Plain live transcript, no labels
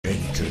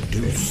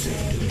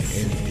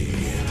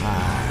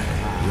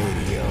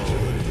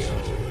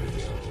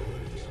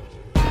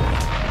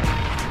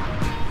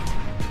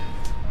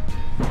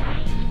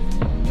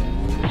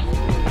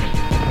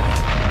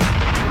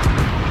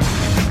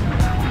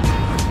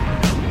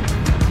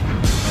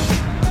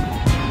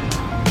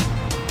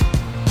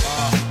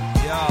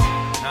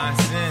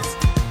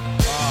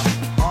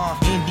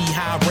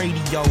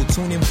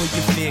tune in for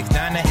your fix.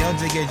 Donna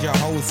LJ is your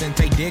host and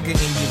take Digger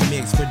in your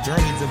mix. For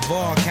journeys of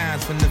all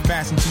kinds, from the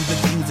fashion to the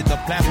music, a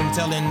platform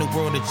telling the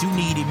world that you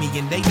needed me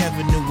and they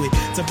never knew it.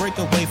 To break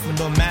away from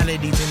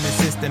normalities in the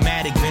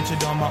systematic,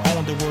 ventured on my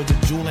own, the world's a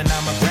jewel and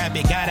I'ma grab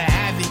it, gotta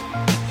have it.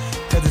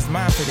 Cause it's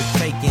mine for the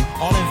taking.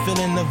 All in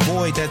filling the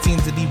void that seems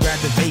to be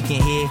rather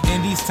vacant here.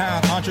 In these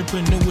times,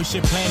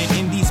 entrepreneurship planted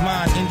in these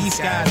minds, in these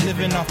skies,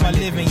 living off my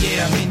living,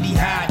 yeah, I'm in the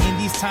high. In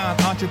these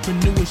times,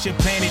 entrepreneurship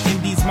planted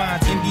in these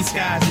minds, in these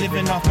skies,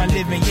 living off my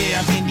living,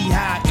 yeah, I'm in the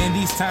high. In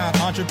these times,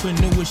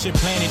 entrepreneurship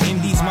planted in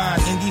these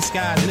minds, in these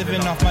skies,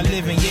 living off my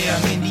living, yeah,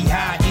 I'm in the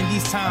high. In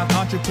these times,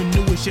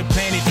 entrepreneurship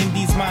planted in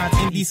these minds,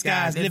 in these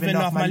skies, living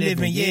off my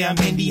living, yeah, I'm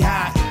in the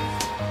high.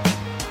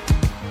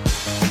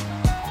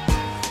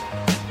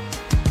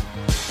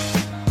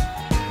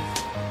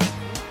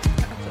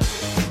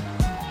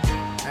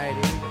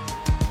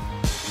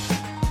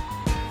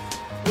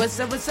 What's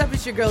up?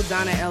 It's your girl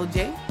Donna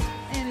LJ.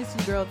 And it's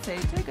your girl Tay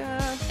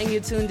Tigger. And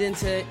you're tuned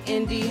into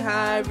Indie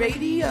High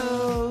Radio.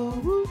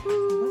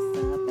 What's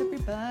up,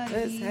 everybody?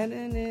 What's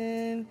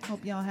happening?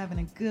 Hope y'all having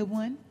a good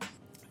one.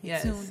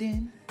 Yes.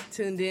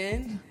 Tuned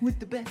in. With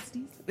the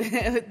besties.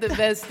 With the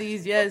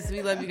besties, yes.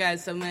 We love you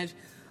guys so much.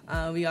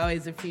 We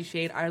always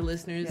appreciate our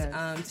listeners.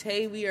 Yes.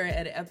 Tay, we are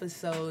at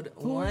episode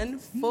 14.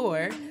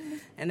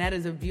 And that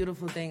is a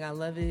beautiful thing. I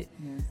love it.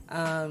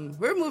 Yes.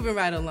 We're moving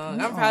right along.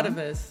 I'm proud of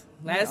us.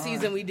 Last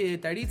season we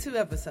did 32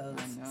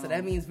 episodes. So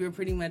that means we're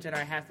pretty much at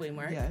our halfway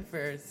mark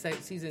for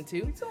season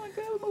 2. We're doing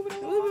good. We're moving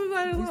along. Moving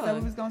right along. We said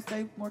we was going to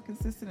stay more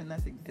consistent, and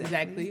that's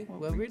exactly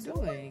what we're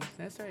doing.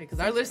 That's right.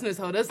 Because our listeners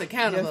hold us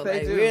accountable. Yes, they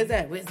like, do. where's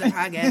that? Where's the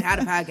podcast? How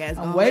the podcast?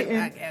 I'm waiting.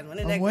 When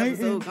the next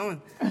episode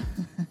going?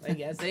 Like,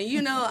 yes. And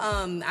you know,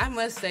 I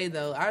must say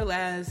though, our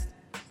last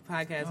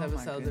podcast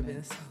episodes have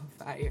been so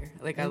fire.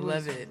 Like, I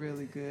love it.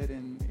 Really good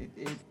and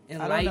it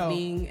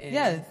enlightening. And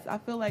yes, I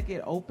feel like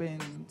it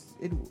opened.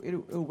 It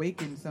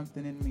awakened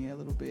something in me a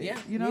little bit. Yeah,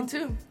 you know, me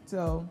too.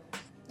 So,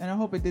 and I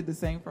hope it did the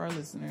same for our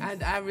listeners.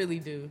 I really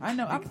do. I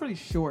know. I'm pretty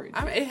sure it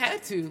did. It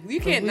had to. You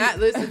can't not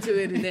listen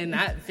to it and then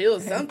not feel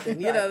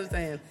something. You know what I'm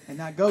saying? And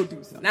not go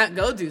do something. Not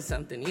go do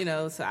something. You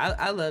know. So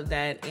I love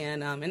that,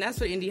 and that's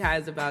what Indie High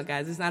is about,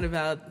 guys. It's not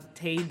about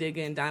Tay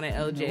Digga and Donna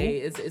LJ.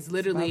 Nope. It's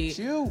literally about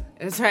you.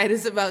 That's right.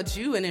 It's about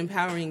you and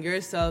empowering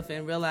yourself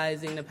and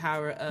realizing the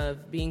power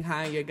of being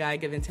high on your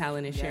God-given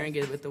talent and sharing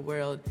it with the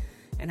world.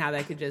 And how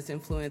that could just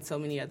influence so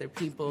many other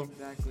people.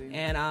 Exactly.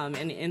 And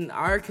in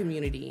our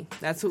community,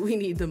 that's what we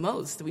need the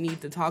most. We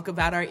need to talk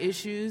about our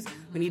issues.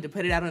 We need to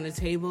put it out on the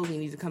table. We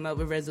need to come up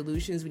with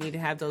resolutions. We need to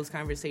have those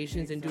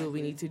conversations and do what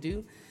we need to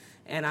do.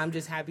 And I'm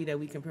just happy that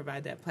we can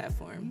provide that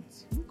platform.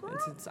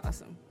 It's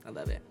awesome. I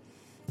love it.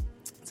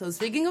 So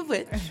speaking of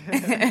which,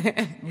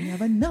 we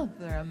have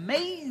another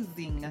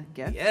amazing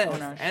guest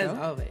on our show. As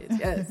always.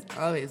 Yes,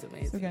 always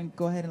amazing. So we're going to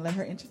go ahead and let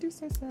her introduce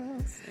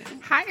herself.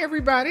 Hi,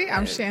 everybody.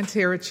 I'm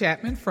Shantara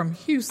Chapman from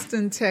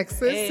Houston,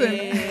 Texas.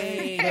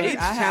 Hey, As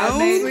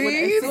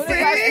soon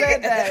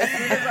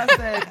as I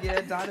said,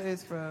 yeah, Donna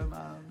is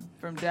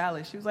from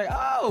Dallas, she was like,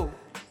 oh,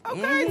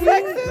 okay,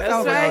 Texas.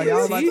 That's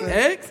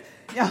right.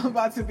 Y'all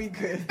about to be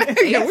good.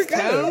 Yeah, we're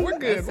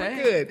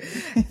good.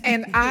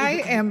 And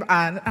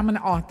I'm an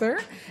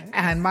author,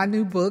 and my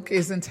new book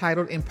is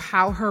entitled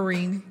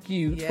Empowering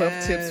You,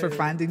 12 Tips for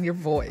Finding Your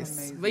Voice.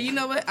 Amazing. But you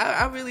know what?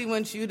 I really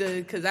want you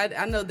to, because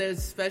I know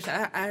there's special,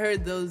 I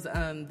heard those,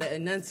 the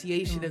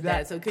enunciation of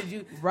that. So could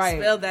you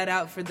spell that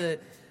out for the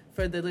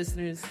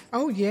listeners?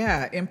 Oh,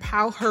 yeah.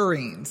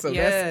 Empowering. So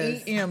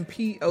that's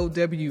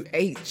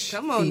EMPOWH.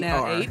 Come on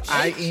now,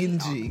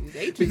 ING.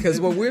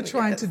 Because what we're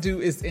trying to do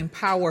is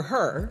empower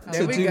her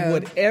to do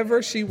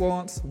whatever she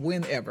wants,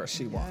 whenever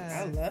she wants.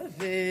 I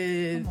love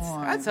it.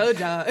 I told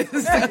y'all it's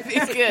going to be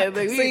good.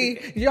 Like,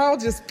 see, y'all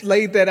just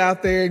laid that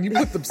out there and you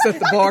set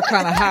the bar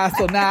kind of high,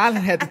 so now I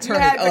had to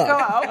turn it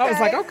up. I was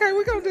like, okay,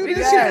 we're going to do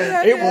this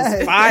shit. It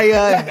was fire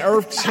and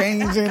earth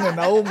changing and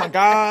oh my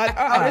God.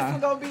 This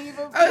one's going to be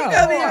even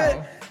better.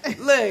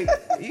 Look,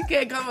 you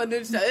can't come on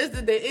this show.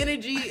 The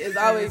energy is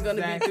always going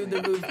to be through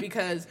the roof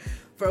because,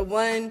 for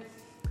one,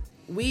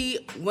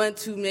 we want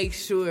to make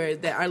sure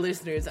that our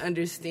listeners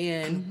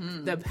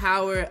understand the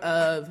power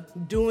of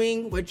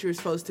doing what you're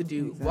supposed to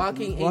do,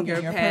 walking in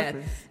your path.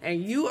 Purpose.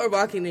 And you are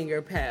walking in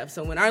your path.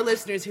 So when our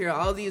listeners hear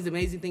all these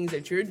amazing things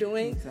that you're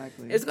doing,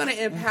 it's going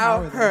to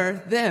empower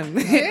them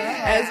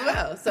as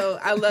well. So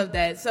I love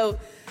that. So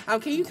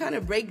can you kind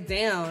of break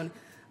down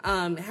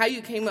how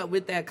you came up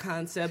with that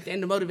concept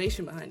and the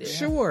motivation behind it?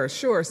 Sure.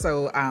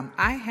 So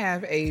I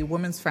have a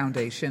women's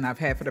foundation I've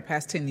had for the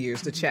past 10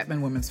 years, the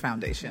Chapman Women's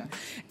Foundation.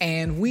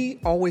 And we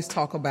always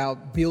talk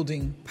about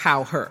building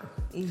power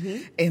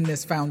in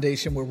this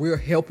foundation where we're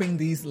helping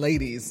these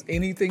ladies.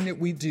 Anything that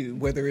we do,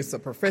 whether it's a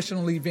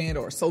professional event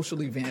or a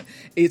social event,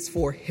 it's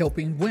for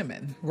helping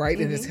women, right?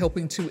 And it's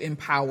helping to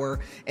empower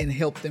and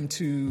help them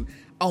to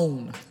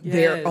own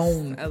their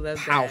own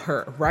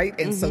power, right?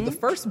 And so the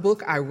first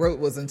book I wrote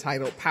was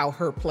entitled Power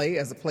Her Play,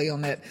 as a play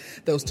on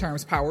those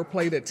terms, power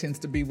play, that tends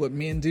to be what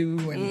men do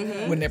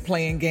when they're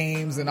playing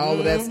games and all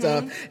of that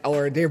stuff,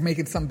 or they're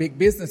making some big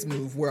business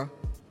move. Where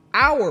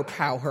our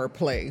Pow Her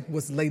play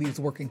was ladies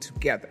working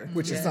together,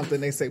 which is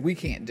something they say we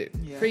can't do.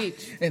 Yeah.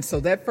 Preach. And so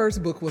that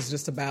first book was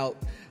just about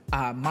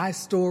my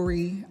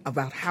story,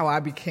 about how I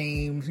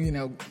came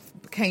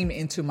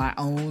into my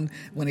own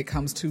when it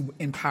comes to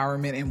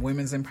empowerment and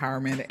women's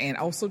empowerment, and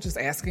also just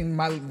asking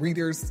my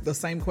readers the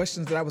same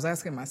questions that I was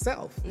asking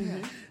myself.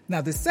 Mm-hmm. Now,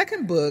 the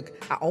second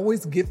book, I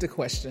always get the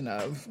question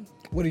of,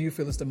 what do you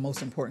feel is the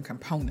most important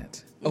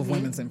component of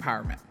women's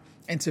empowerment?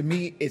 And to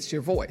me, it's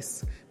your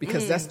voice,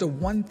 because that's the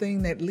one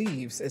thing that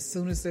leaves as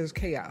soon as there's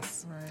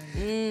chaos.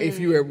 Right. If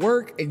you're at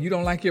work and you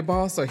don't like your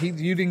boss, or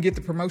you didn't get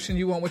the promotion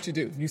you want, what you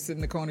do? You sit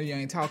in the corner, you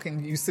ain't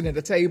talking, you sit at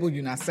a table,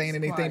 you're not saying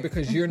anything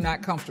because you're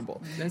not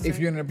comfortable. If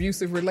you're in an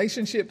abusive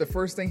relationship, the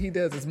first thing he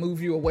does is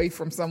move you away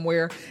from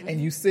somewhere,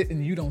 and you sit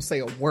and you don't say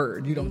a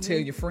word. You don't tell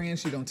your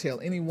friends, you don't tell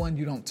anyone,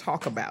 you don't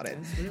talk about it.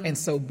 And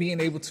so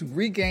being able to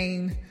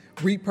regain,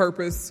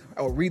 repurpose,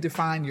 or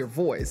redefine your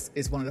voice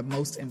is one of the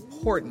most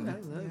important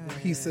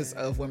pieces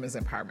of women's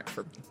empowerment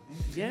for me.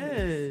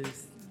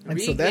 Yes. And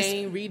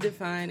Regain,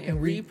 redefine, and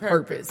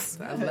repurpose.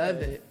 I love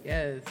it.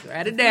 Yes.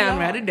 Write it down.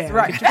 Right. Get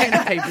your pen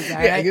and papers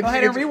out. Go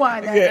ahead and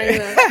rewind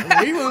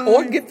that. Rewind.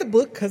 Or get the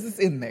book because it's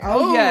in there.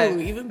 Oh, yes.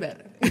 even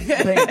better.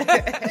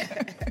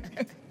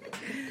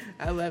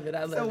 I love it.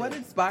 So what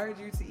inspired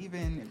you to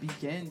even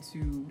begin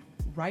to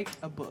write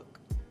a book?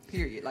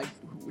 Period. Like,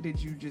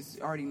 did you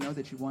just already know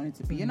that you wanted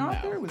to be an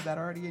author? Was that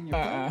already in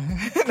your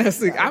book?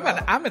 See,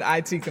 I'm an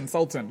IT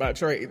consultant by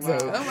trade.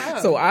 Wow.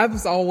 So I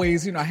was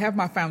always, I have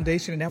my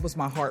foundation, and that was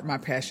my heart, my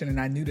passion,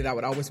 and I knew that I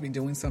would always be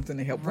doing something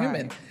to help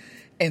women.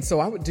 And so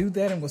I would do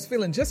that and was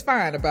feeling just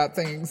fine about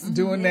things,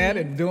 doing that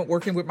and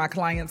working with my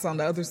clients on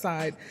the other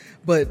side.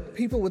 But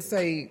people would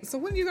say, so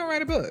when are you going to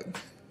write a book?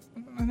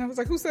 And I was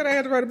like, who said I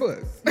had to write a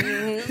book?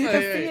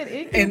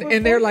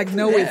 And they're like,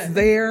 no, it's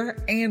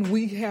there, and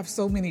we have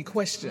so many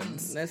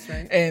questions. That's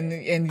right.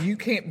 And you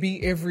can't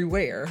be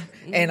everywhere.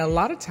 And a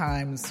lot of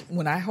times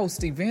when I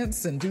host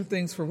events and do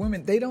things for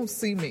women, they don't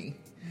see me.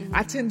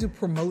 I tend to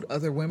promote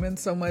other women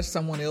so much.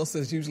 Someone else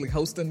is usually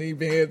hosting the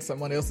event.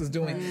 Someone else is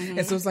doing.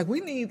 And so it's like, we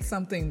need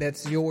something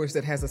that's yours,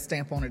 that has a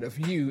stamp on it of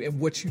you and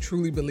what you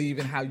truly believe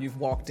and how you've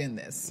walked in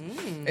this.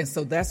 And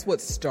so that's what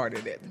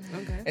started it.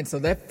 Okay. And so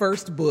that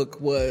first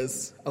book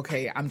was,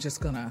 okay, I'm just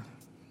going to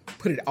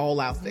put it all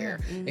out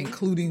there,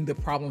 including the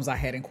problems I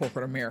had in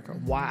corporate America,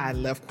 why I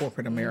left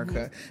corporate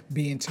America,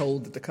 being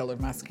told that the color of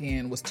my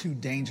skin was too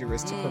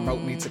dangerous to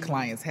promote me to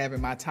clients,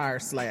 having my tire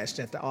slashed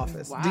at the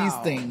office. These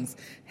things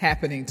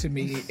happening to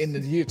me in the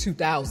year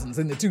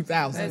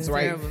 2000s, That's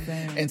right? terrible.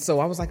 And so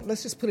I was like,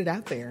 let's just put it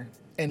out there.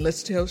 And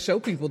let's show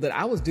people that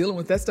I was dealing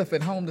with that stuff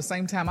at home the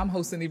same time I'm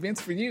hosting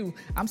events for you.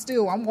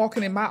 I'm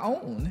walking in my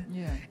own.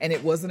 Yeah. And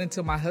it wasn't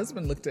until my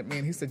husband looked at me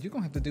and he said, you're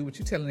going to have to do what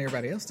you're telling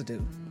everybody else to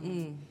do.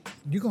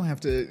 You're going to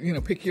have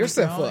to, pick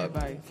yourself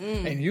up.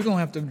 And you're going to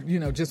have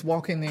to, just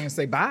walk in there and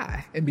say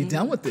bye and be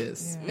done with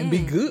this and be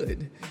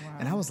good. Wow.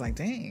 And I was like,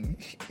 dang,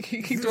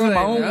 he throwing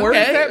my own words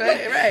at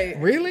me? Right.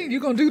 Really? You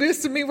going to do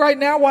this to me right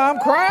now while I'm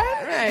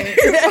crying? Right.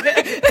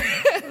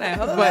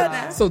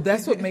 So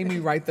that's what made me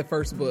write the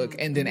first book.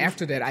 And then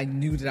after that, I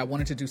knew that I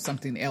wanted to do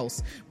something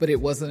else. But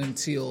it wasn't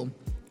until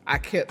I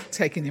kept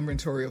taking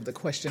inventory of the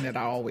question that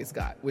I always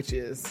got, which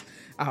is,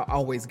 I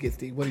always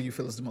get what do you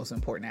feel is the most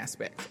important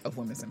aspect of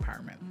women's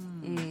empowerment?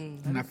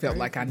 And I felt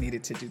like I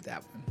needed to do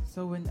that one.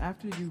 So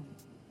after you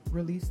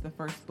released the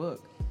first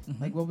book,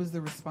 like, what was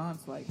the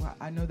response like? Well,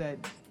 I know that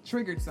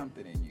triggered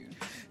something in you.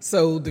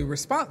 So the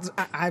response,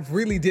 I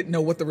really didn't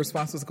know what the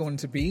response was going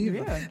to be.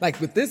 Yeah. Like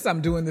with this,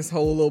 I'm doing this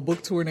whole little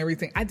book tour and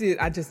everything. I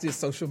just did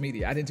social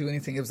media. I didn't do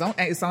anything. It's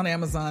on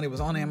Amazon. It was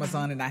on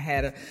Amazon, and I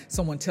had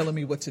someone telling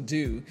me what to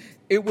do.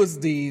 It was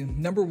the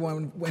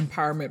 #1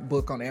 empowerment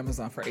book on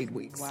Amazon for 8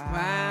 weeks.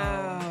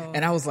 Wow.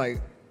 And I was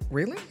like,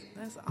 really?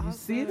 That's awesome. You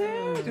see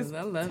that? Just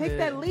I love take it.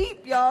 that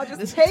leap, y'all.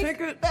 Just take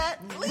that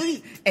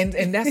leap.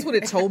 And that's what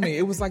it told me.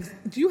 It was like,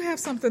 do you have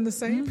something to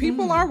say?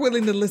 People are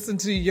willing to listen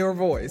to your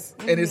voice.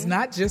 And it's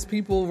not just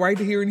people right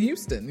here in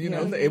Houston.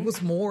 It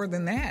was more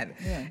than that.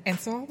 Yeah. And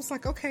so I was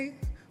like, okay,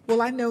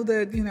 well, I know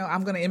that,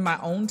 I'm going to, in my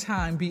own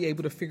time, be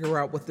able to figure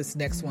out what this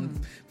next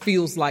one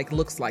feels like,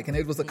 looks like. And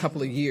it was a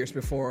couple of years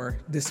before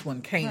this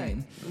one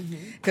came.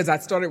 Because I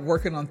started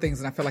working on things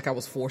and I felt like I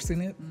was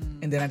forcing it.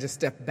 And then I just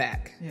stepped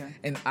back. Yeah.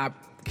 And I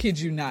kid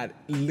you not,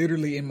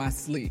 literally in my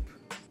sleep,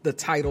 the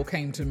title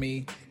came to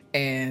me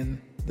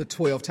and the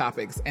 12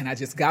 topics. And I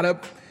just got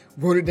up,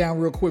 wrote it down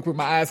real quick with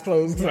my eyes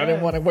closed because I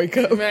didn't want to wake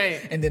up.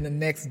 Right. And then the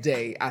next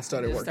day, I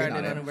started working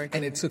on it.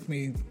 And it took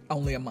me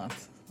only a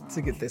month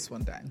to get this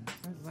one done.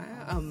 Wow,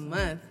 a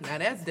month. Now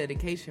that's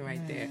dedication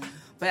right there.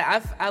 But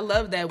I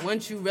love that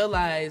once you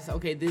realize,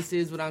 okay, this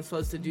is what I'm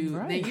supposed to do,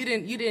 then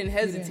you didn't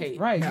hesitate.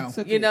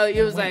 No.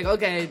 It was like,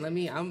 okay,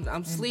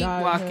 I'm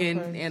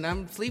sleepwalking and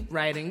I'm sleep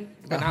writing,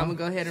 but I'm gonna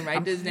go ahead and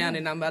write this down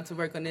and I'm about to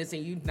work on this,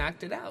 and you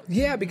knocked it out.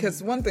 Yeah,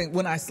 because one thing,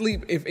 when I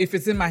sleep, if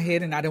it's in my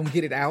head and I don't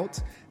get it out,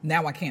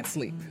 now I can't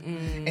sleep.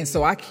 And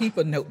so I keep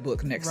a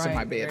notebook next to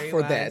my bed Very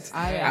for wise. that.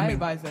 I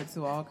advise that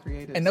to all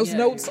creatives. And those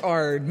notes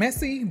are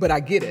messy, but I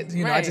get it.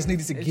 You know, I just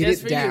needed to get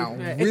Just it for you. down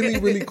Right. really,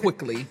 really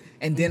quickly.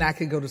 And then I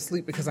could go to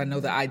sleep because I know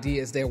the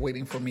idea is there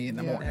waiting for me in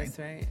the morning. That's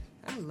right.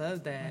 I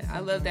love that. I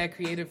love that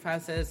creative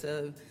process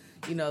of,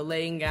 you know,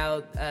 laying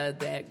out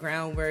that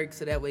groundwork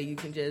so that way you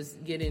can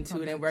just get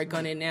into it and work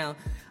on it now.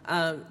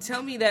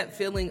 Tell me that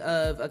feeling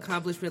of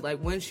accomplishment,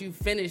 like once you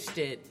finished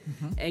it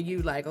and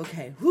you like,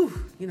 okay, whew,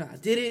 you know, I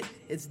did it,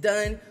 it's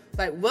done.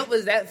 Like, what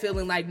was that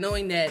feeling like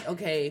knowing that,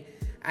 okay,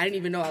 I didn't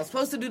even know I was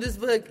supposed to do this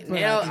book.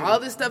 Now all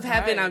this stuff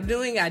happened. I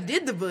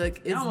did the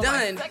book. It's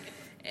done.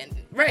 And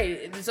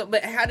right. So,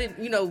 but how did,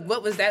 you know,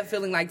 what was that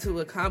feeling like to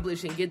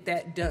accomplish and get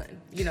that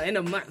done, you know, in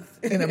a month?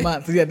 In a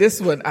month. Yeah,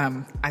 this one,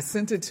 I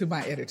sent it to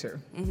my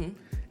editor.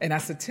 And I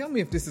said, tell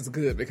me if this is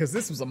good, because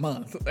this was a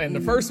month. And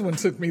the first one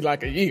took me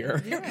like a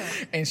year. Yeah.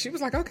 And she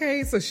was like,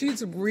 okay. So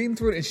she's reading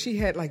through it, and she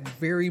had like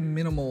very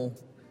minimal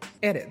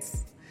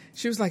edits.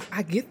 She was like,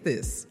 I get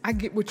this. I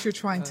get what you're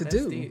trying to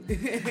do.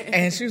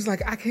 And she was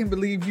like, I can't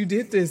believe you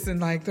did this in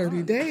like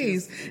 30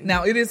 days.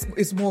 Now,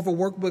 it's more of a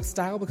workbook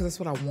style because that's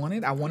what I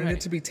wanted. I wanted it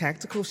to be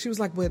tactical. She was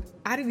like, but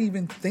I didn't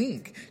even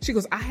think. She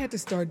goes, I had to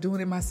start doing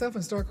it myself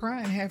and start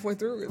crying halfway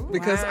through it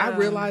because I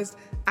realized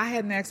I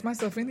hadn't asked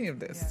myself any of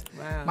this.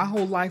 Wow. My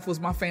whole life was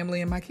my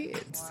family and my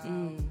kids.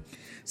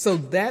 So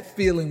that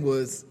feeling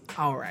was,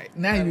 all right,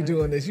 now you're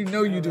doing this. You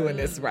know you're doing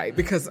this right.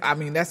 Because, I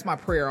mean, that's my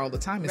prayer all the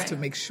time is to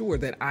make sure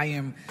that I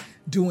am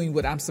doing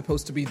what I'm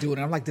supposed to be doing.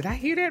 And I'm like, did I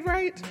hear that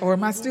right? Or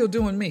am I still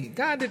doing me?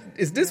 God,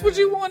 is this what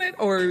you wanted?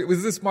 Or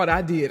was this what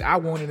I did? I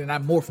wanted and I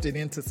morphed it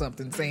into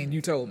something saying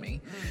you told me.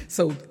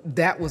 So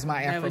that was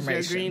my affirmation. That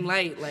was your green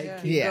light.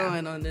 Like, keep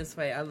going on this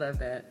way. I love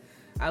that.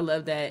 I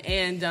love that.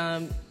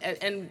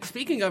 And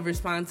speaking of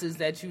responses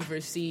that you've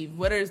received,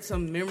 what are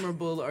some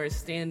memorable or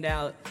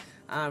standout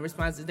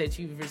responses that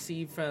you've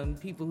received from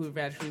people who've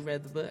actually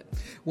read the book?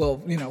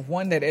 Well, you know,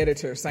 one, that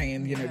editor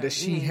saying, you know, that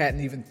she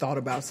hadn't even thought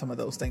about some of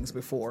those things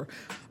before.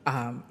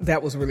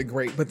 That was really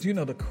great. But, you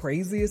know, the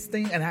craziest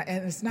thing, and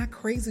it's not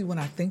crazy when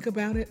I think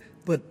about it,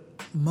 but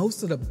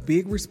most of the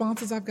big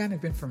responses I've gotten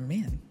have been from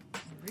men.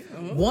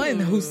 One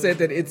who said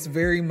that it's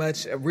very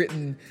much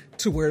written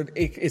to where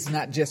it's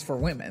not just for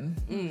women,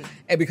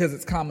 and because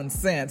it's common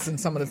sense and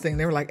some of the things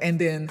they were like, and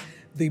then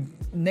the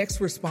next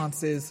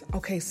response is,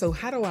 okay, so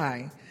how do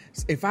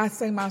if I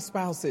say my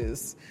spouse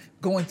is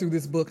going through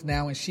this book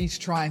now and she's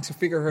trying to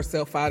figure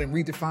herself out and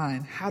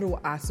redefine, how do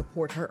I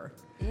support her?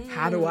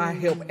 How do I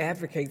help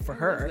advocate for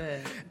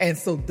her? And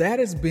so that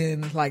has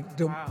been like,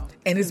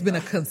 and it's been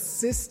a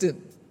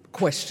consistent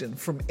question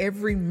from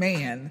every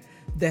man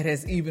that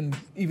has even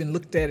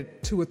looked at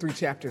it 2 or 3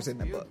 chapters in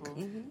the book.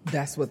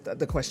 That's what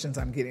the questions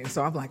I'm getting.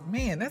 So I'm like,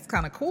 man, that's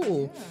kind of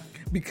cool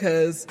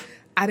because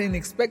I didn't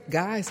expect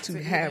guys to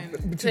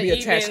be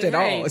attached at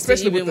all,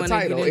 especially with the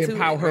title,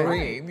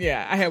 Empowering.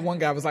 Yeah, I had one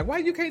guy was like, why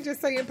you can't just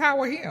say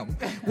empower him?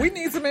 We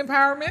need some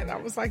empowerment. I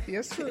was like,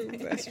 yes, true.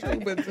 That's true.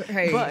 But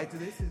hey,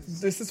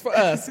 this is for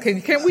us.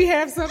 Can we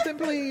have something,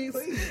 please?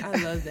 I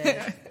love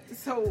that.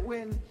 So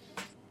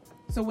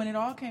when it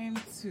all came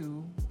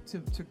to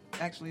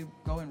actually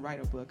go and write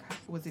a book,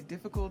 was it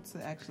difficult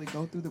to actually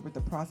go through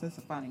the process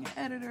of finding an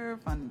editor,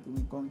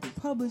 going through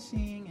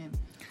publishing and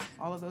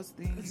all of those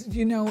things?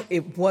 You know,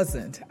 it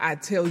wasn't. I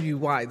tell you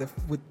why.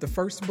 With the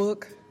first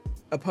book,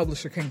 a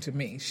publisher came to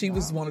me. She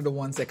was one of the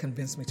ones that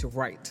convinced me to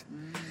write.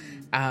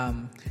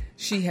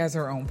 She has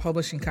her own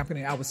publishing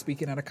company. I was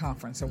speaking at a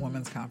conference, a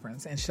women's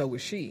conference, and so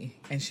was she.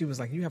 And she was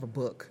like, you have a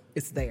book.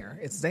 It's there.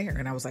 It's there.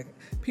 And I was like,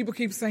 people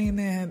keep saying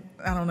that.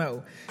 I don't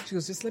know. She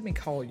goes, just let me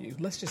call you.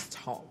 Let's just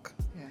talk.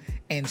 Yeah.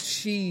 And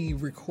she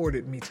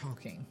recorded me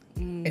talking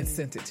and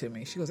sent it to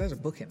me. She goes, there's a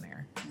book in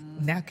there.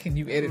 Now can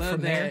you edit from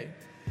there?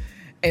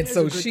 And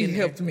so she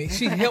helped me.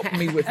 She helped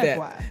me with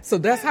that. So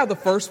that's how the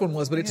first one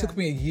was, but it took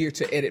me a year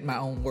to edit my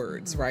own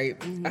words, right?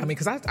 I mean,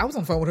 because I was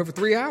on the phone with her for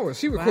 3 hours.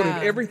 She recorded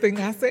everything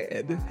I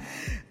said.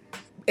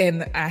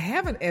 And I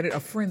have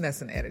a friend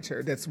that's an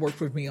editor that's worked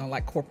with me on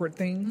like corporate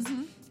things.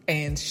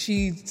 And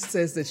she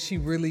says that she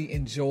really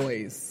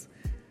enjoys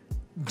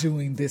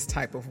doing this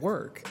type of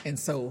work. And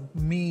so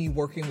me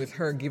working with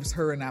her gives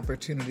her an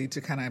opportunity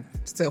to kind of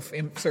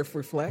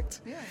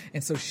self-reflect. Yeah.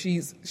 And so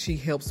she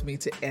helps me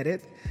to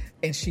edit.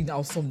 And she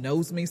also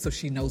knows me, so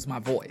she knows my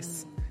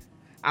voice.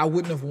 I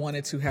wouldn't have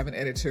wanted to have an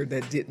editor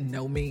that didn't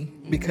know me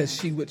because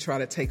she would try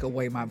to take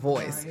away my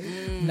voice.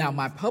 Now,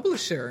 my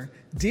publisher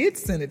did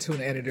send it to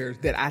an editor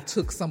that I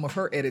took some of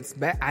her edits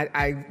back.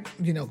 I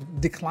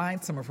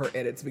declined some of her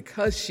edits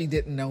because she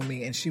didn't know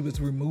me and she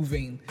was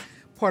removing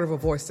part of a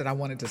voice that I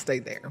wanted to stay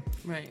there.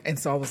 Right. And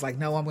so I was like,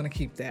 no, I'm going to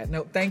keep that.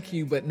 No, thank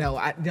you, but no,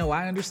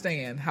 I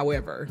understand.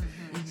 However,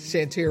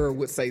 Shantira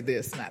would say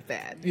this, not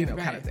that,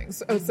 kind of thing.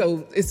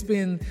 So it's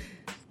been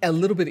a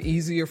little bit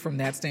easier from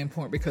that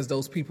standpoint because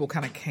those people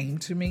kind of came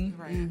to me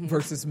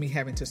versus me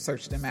having to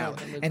search them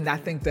out. And I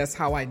think that's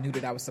how I knew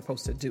that I was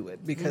supposed to do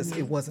it because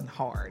it wasn't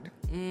hard.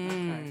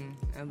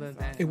 I love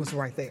that. It was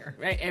right there.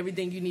 Right,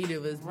 everything you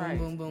needed was boom,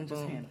 boom, boom,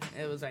 boom.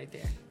 It was right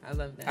there. I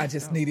love that. I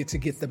just needed to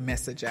get the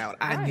message out.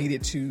 I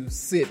needed to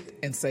sit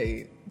and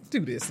say, do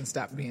this and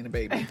stop being a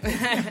baby.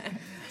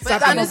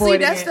 But honestly,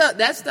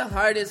 that's the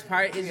hardest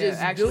part is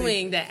just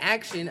doing the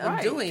action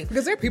of doing.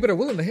 Because there are people that are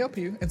willing to help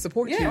you and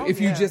support you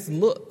if you just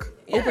look.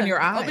 Open your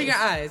eyes. Open your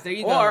eyes. There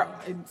you go. Or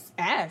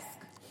ask.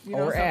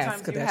 Or sometimes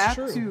ask. You That's have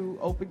true. to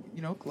open,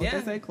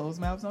 they say closed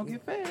mouths don't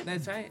get fed.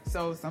 That's right.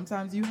 So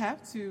sometimes you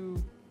have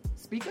to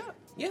speak up.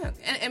 Yeah,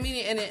 and I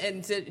mean,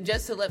 and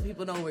just to let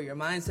people know where your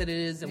mindset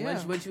is and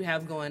what you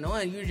have going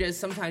on,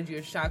 sometimes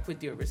you're shocked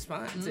with your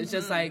response. It's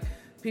just like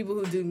people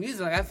who do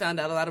music. Like I found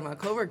out a lot of my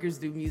coworkers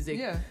do music.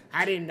 Yeah.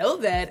 I didn't know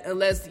that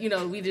unless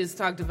we just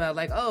talked about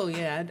like, oh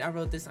yeah, I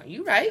wrote this song.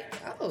 You write?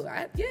 Oh,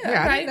 I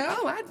write.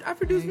 Oh, I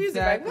produce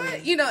music. Like what?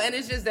 And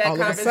it's just that all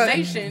conversation. Of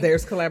a sudden,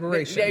 there's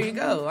collaboration. There you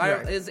go.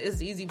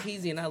 It's easy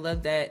peasy, and I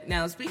love that.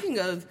 Now, speaking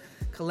of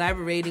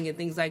collaborating and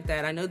things like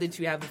that, I know that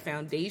you have a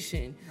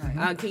foundation.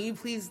 Can you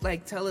please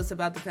tell us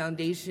about the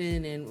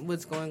foundation and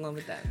what's going on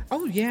with that?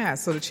 Oh yeah,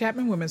 so the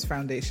Chapman Women's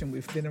Foundation,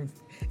 we've been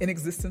in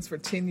existence for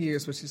 10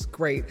 years, which is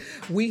great.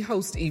 We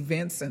host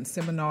events and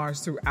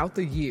seminars throughout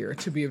the year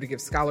to be able to give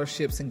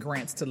scholarships and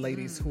grants to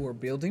ladies who are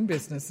building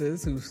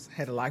businesses, who've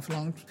had a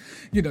lifelong,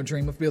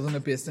 dream of building a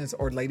business,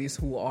 or ladies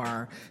who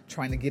are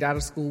trying to get out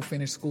of school,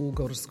 finish school,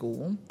 go to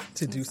school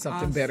to do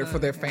something better for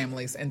their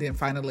families. And then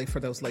finally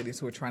for those ladies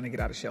who are trying to get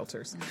out of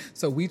shelters.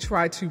 So we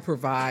try to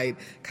provide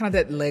kind of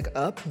that leg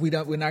up. We're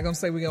not going to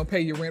say we're going to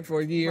pay your rent for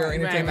a year or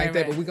anything like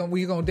that, but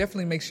we're going to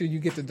definitely make sure you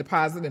get the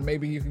deposit and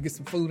maybe you can get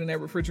some food in that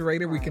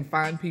refrigerator. We can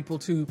find people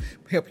to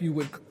help you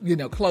with,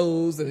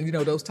 clothes and,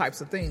 those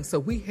types of things. So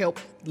we help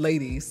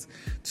ladies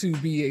to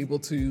be able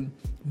to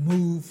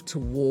move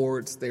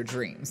towards their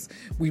dreams.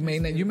 You may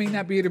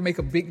not be able to make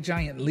a big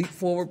giant leap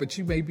forward, but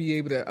you may be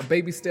able to, a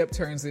baby step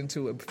turns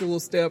into a full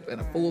step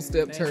and a full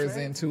step turns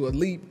into a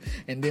leap.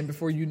 And then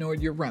before you know it,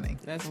 you're running.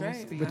 That's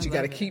right. But you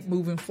got to keep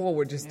moving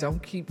forward. Just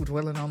don't keep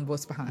dwelling on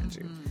what's behind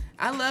you.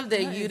 I love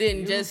that you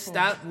didn't just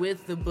stop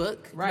with the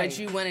book, but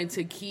you wanted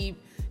to keep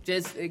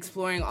just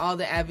exploring all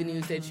the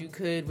avenues that you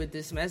could with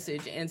this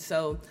message. And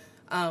so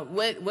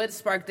what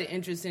sparked the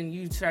interest in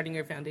you starting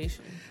your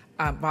foundation?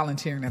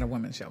 Volunteering at a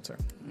women's shelter.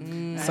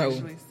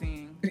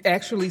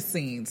 Actually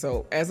seeing.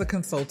 So as a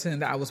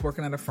consultant, I was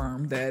working at a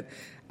firm that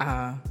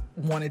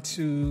wanted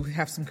to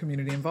have some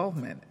community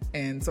involvement.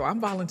 And so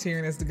I'm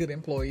volunteering as the good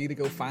employee to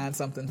go find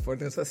something for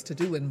us to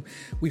do. And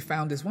we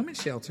found this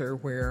women's shelter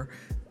where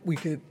we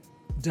could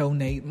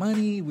donate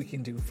money, we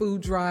can do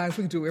food drives,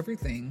 we can do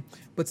everything.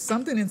 But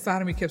something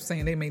inside of me kept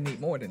saying they may need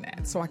more than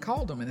that. So I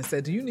called them and I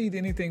said, do you need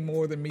anything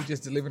more than me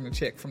just delivering a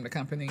check from the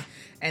company?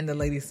 And the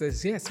lady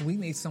says, yes, we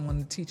need someone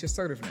to teach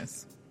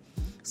assertiveness.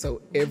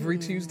 So every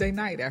Tuesday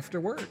night after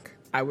work,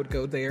 I would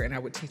go there and I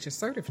would teach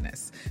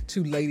assertiveness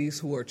to ladies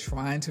who are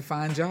trying to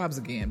find jobs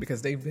again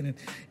because they've been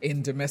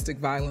in domestic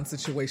violence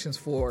situations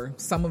for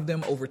some of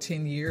them over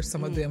 10 years,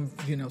 some of them,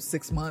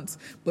 6 months,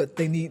 but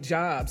they need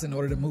jobs in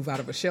order to move out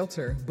of a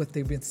shelter, but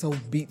they've been so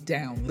beat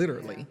down,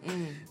 literally.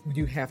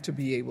 You have to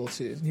be able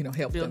to,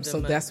 help them.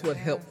 So that's what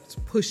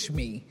helped push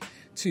me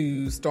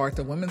to start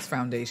the Women's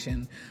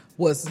Foundation.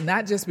 Was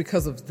not just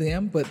because of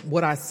them, but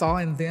what I saw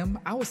in them,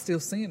 I was still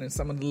seeing in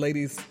some of the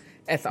ladies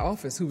at the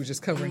office who were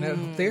just covering up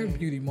their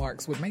beauty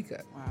marks with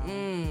makeup.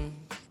 Wow.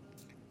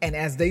 And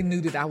as they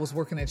knew that I was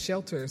working at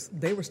shelters,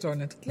 they were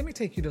starting to, let me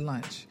take you to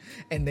lunch.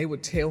 And they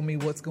would tell me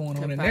what's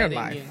going on in their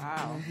life.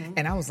 Wow.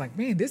 And I was like,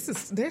 man,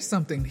 there's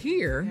something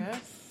here.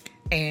 Yes.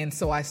 And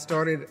so I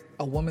started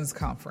a women's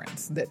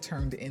conference that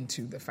turned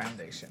into the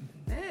foundation.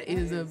 That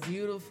is a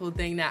beautiful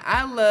thing. Now,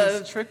 I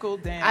love... Just trickle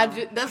down.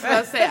 That's what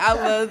I say. I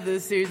love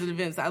this series of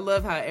events. I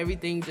love how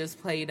everything just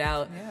played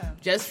out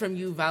just from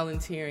you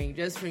volunteering,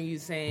 just from you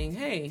saying,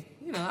 hey,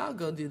 I'll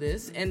go do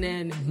this. And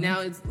then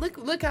now it's,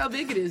 look how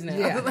big it is now.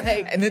 Yeah.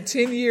 And the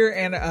 10-year,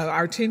 and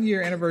our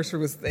 10-year anniversary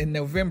was in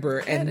November.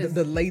 And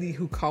the lady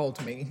who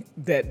called me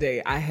that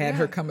day, I had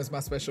her come as my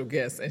special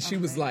guest. And she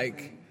was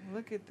like...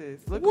 Look at this.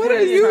 What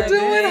are you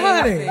doing,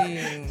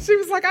 honey? She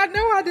was like, I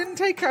know I didn't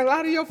take a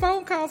lot of your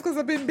phone calls because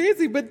I've been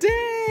busy, but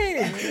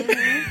dang.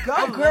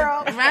 Go,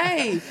 girl.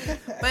 Right.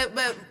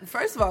 But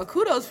first of all,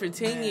 kudos for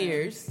 10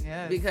 years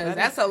because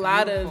that's a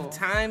lot of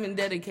time and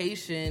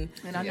dedication.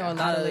 And I know a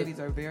lot of ladies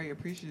are very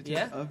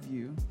appreciative of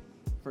you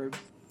for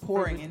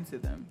pouring into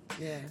them.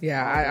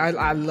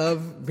 I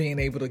love being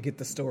able to get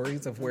the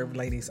stories of where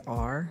ladies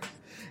are.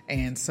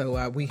 And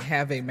so we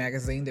have a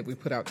magazine that we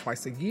put out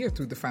twice a year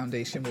through the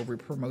foundation where we're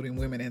promoting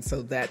women. And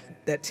so that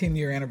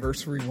 10-year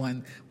anniversary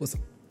one was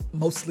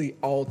mostly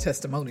all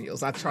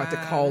testimonials. I tried to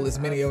call as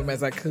many of them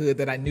as I could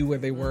that I knew where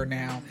they were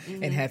now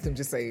and had them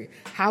just say,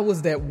 how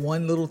was that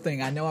one little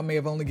thing? I know I may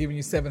have only given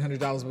you $700,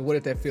 but what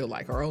did that feel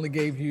like? Or I only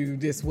gave you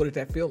this, what did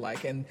that feel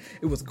like? And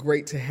it was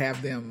great to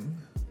have them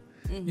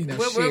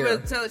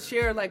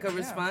Share like a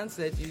response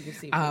that you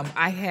received.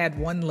 I had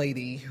one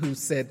lady who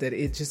said that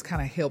it just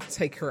kind of helped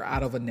take her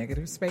out of a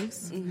negative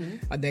space,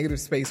 a negative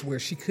space where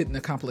she couldn't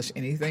accomplish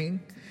anything,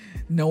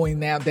 knowing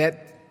now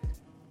that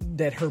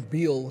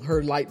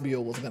her light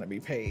bill was going to be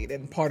paid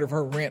and part of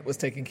her rent was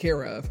taken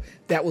care of.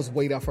 That was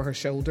weight off of her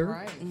shoulder.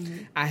 Right.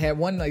 I had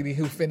one lady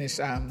who finished,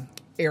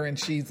 Erin,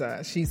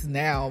 she's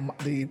now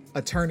the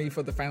attorney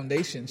for the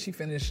foundation. She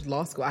finished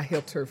law school. I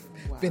helped her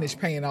finish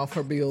paying off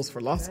her bills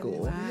for law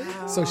school.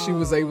 Wow. So she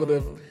was able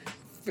to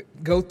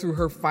go through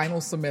her final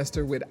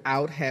semester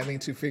without having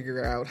to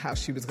figure out how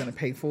she was going to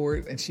pay for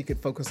it, and she could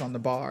focus on the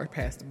bar,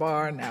 pass the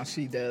bar. Now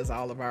she does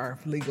all of our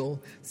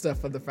legal stuff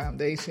for the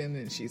foundation,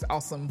 and she's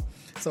awesome.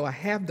 So I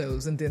have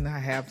those, and then I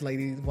have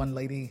one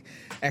lady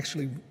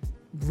actually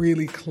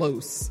really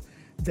close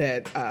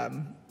that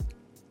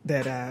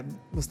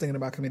was thinking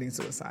about committing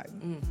suicide,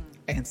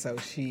 and so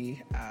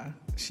she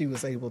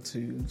was able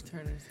to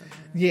turn herself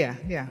around.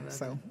 Yeah.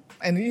 So,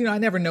 and I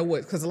never know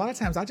because a lot of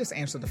times I just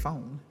answer the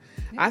phone.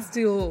 Yeah. I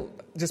still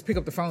just pick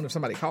up the phone if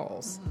somebody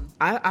calls.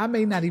 I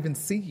may not even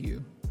see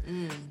you.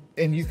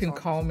 And you can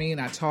call me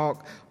and I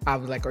talk. I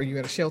was like, are you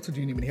at a shelter? Do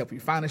you need me to help you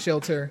find a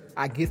shelter?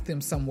 I get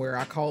them somewhere.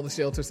 I call the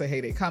shelter, say,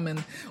 hey, they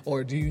coming.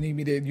 Or do you need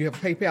me you have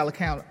a PayPal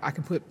account? I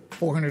can put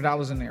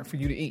 $400 in there for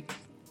you to eat.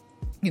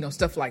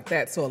 Stuff like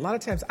that. So a lot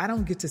of times I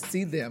don't get to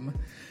see them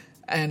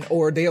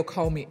or they'll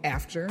call me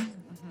after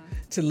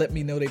to let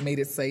me know they made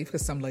it safe,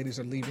 because some ladies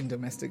are leaving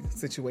domestic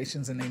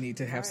situations and they need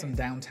to have some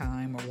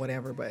downtime or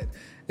whatever. But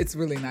it's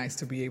really nice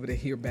to be able to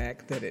hear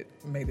back that it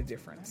made a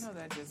difference. I know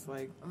that just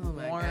oh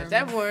my gosh,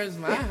 that warms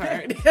my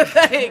heart. But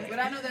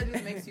I know that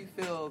just makes you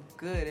feel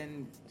good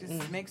and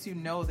just makes you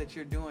know that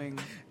you're doing.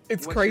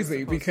 It's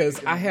crazy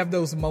because I have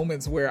those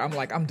moments where I'm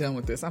like, I'm done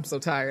with this. I'm so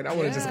tired. I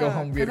want to just go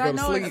home and be able to go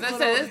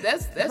to sleep.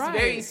 That's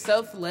very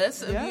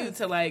selfless of you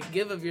to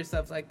give of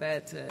yourself like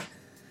that.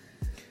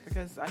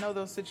 Because I know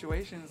those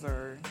situations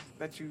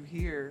that you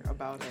hear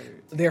about.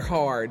 They're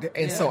hard.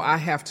 And so I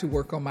have to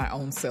work on my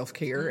own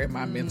self-care and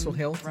my mental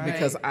health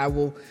because I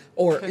will,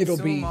 or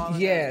it'll be,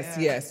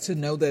 yes, to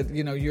know that,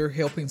 you're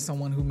helping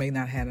someone who may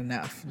not have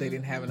enough. They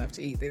didn't have enough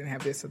to eat. They didn't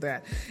have this or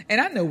that. And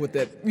I know with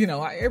that,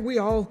 we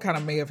all kind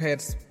of may have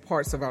had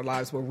parts of our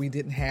lives where we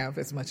didn't have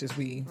as much as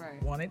we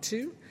wanted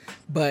to.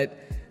 But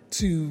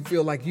to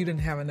feel like you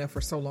didn't have enough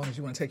for so long as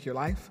you want to take your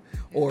life,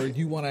 or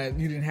you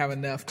didn't have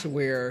enough to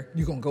where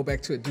you're going to go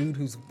back to a dude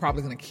who's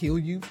probably going to kill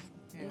you,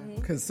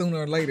 because sooner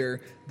or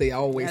later they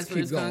always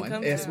keep going.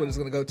 That's what it's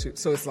going to go to.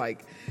 So it's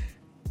like,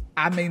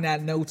 I may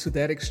not know to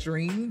that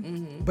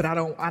extreme, but I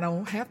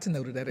don't have to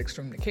know to that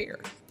extreme to care.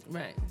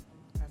 Right.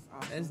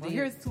 Well,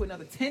 here's to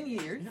another 10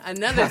 years.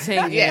 Another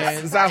 10 years.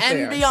 Yes, it's out and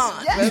there.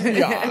 Beyond. And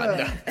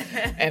beyond.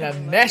 And a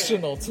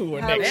national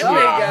tour next year.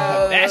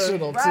 Go. A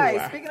national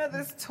tour. Speaking of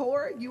this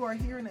tour, you are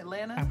here in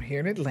Atlanta. I'm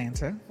here in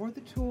Atlanta. For the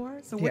tour.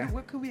 So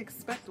what could we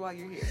expect while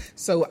you're here?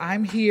 So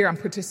I'm here. I'm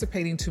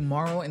participating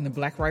tomorrow in the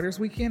Black Writers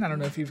Weekend. I don't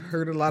know if you've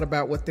heard a lot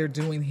about what they're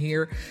doing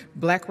here.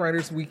 Black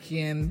Writers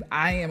Weekend.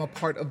 I am a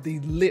part of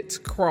the Lit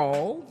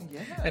Crawl.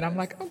 Yes. And I'm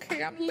like,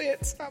 okay, I'm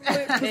lit.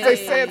 Because they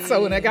said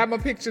so. And I got my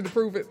picture to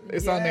prove it.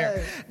 It's on there.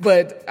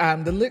 But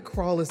the Lit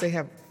Crawl is they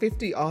have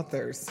 50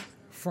 authors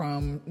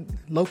from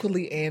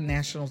locally and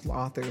national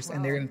authors,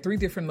 and they're in 3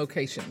 different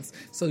locations.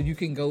 So you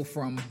can go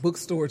from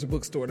bookstore to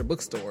bookstore to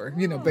bookstore,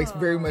 based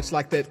very much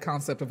like that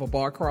concept of a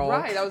bar crawl,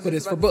 but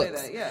it's for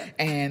books.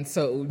 And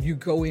so you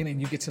go in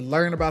and you get to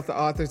learn about the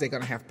authors. They're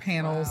going to have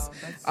panels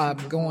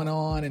going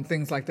on and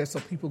things like that, so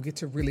people get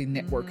to really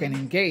network and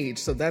engage.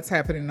 So that's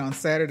happening on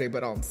Saturday.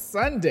 But on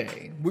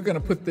Sunday, we're going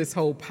to put this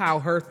whole Pow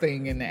Her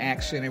thing into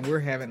action, and we're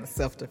having a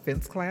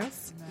self-defense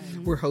class.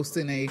 We're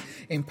hosting a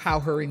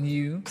Empowering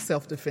You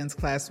self-defense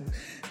class.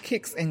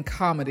 Kicks and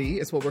Comedy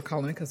is what we're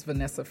calling it, because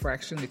Vanessa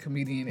Fraction, the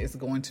comedian, is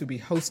going to be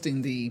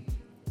hosting the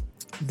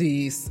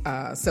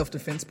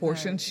self-defense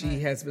portion. She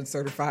has been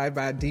certified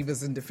by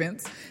Divas in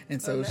Defense,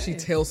 and so she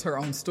tells her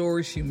own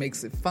story. She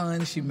makes it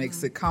fun. She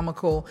makes it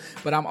comical.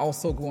 But I'm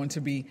also going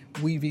to be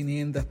weaving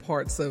in the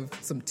parts of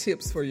some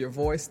tips for your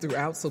voice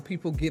throughout, so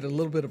people get a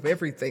little bit of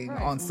everything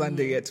on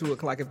Sunday at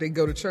 2:00. If they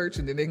go to church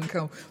and then they can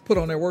come put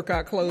on their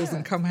workout clothes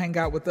and come hang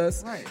out with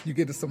us, you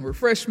get some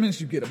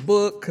refreshments. You get a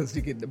book, because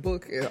you get the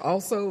book.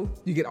 Also,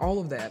 you get all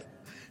of that.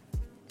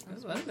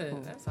 I love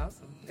it. That's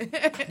awesome.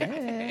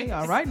 Hey,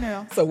 all right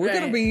now. So we're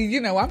going to be,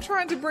 I'm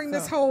trying to bring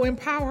this whole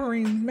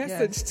empowering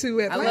message to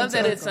Atlanta. I love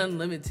that it's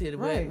unlimited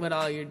with what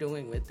all you're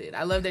doing with it.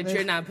 I love that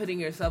you're not putting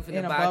yourself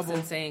in a box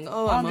and saying,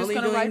 I'm only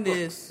doing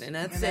this, and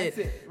that's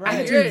it. I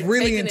have to be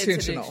really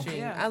intentional.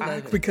 I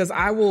love it. Because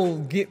I will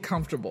get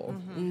comfortable.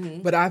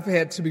 But I've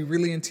had to be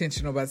really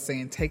intentional about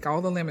saying, take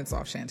all the limits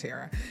off,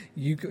 Shantara.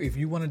 If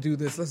you want to do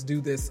this, let's do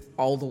this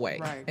all the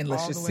way. And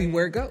let's just see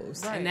where it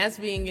goes. And that's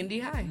being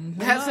Indie High.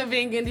 That's what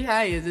being Indie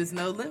High is. It's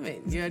no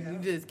limit. You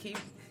just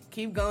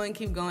keep going,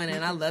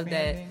 and I love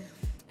that.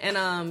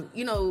 And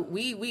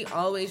we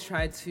always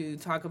try to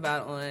talk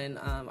about on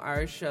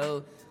our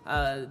show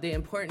the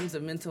importance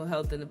of mental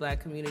health in the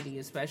Black community,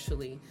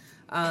 especially.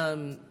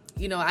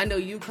 You know, I know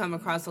you come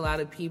across a lot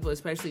of people,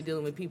 especially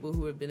dealing with people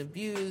who have been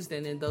abused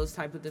and in those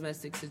type of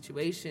domestic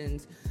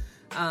situations.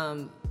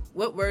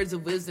 What words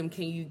of wisdom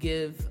can you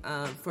give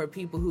for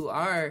people who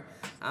are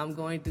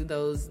going through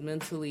those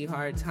mentally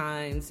hard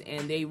times,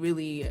 and they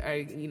really are,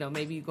 you know,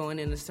 maybe going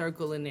in a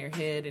circle in their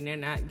head and they're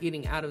not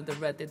getting out of the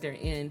rut that they're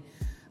in?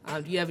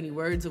 Do you have any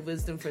words of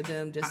wisdom for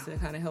them just to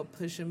kind of help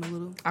push them a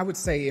little? I would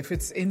say if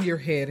it's in your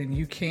head and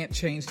you can't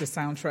change the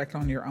soundtrack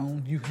on your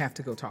own, you have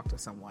to go talk to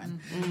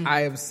someone. Mm-hmm.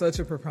 I am such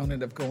a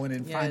proponent of going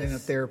and finding a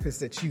therapist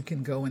that you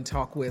can go and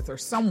talk with, or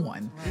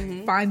someone,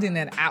 finding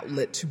that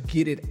outlet to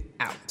get it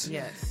out.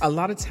 Yes. A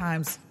lot of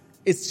times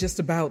it's just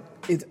about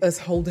us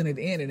holding it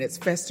in, and it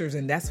festers,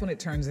 and that's when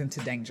it turns into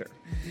danger.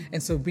 Mm-hmm.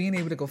 And so being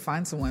able to go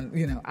find someone,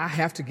 you know, I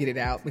have to get it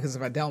out, because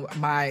if I don't,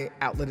 my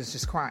outlet is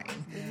just crying.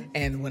 Mm-hmm.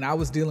 And when I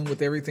was dealing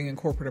with everything in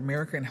corporate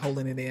America and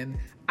holding it in,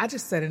 I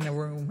just sat in a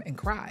room and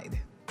cried.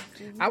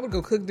 Mm-hmm. I would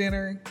go cook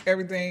dinner,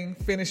 everything,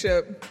 finish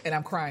up, and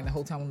I'm crying the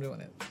whole time I'm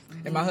doing it.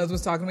 Mm-hmm. And my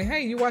husband's talking to me,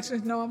 hey, you watching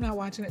it? No, I'm not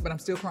watching it, but I'm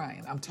still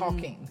crying. I'm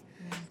talking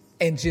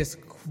and just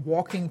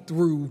walking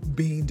through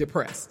being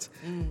depressed.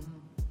 Mm-hmm.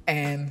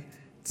 And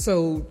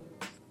so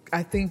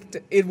I think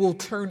it will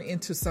turn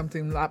into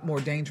something a lot more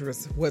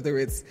dangerous, whether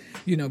it's,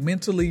 you know,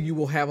 mentally you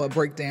will have a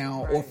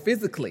breakdown or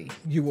physically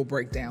you will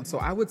break down. So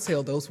I would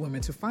tell those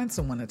women to find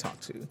someone to talk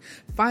to,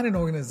 find an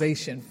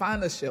organization,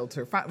 find a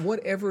shelter, find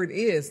whatever it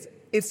is.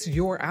 It's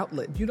your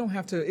outlet. You don't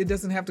have to, it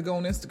doesn't have to go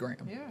on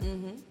Instagram. Yeah.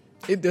 Mm-hmm.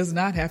 It does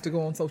not have to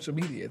go on social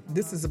media.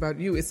 This is about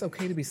you. It's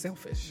okay to be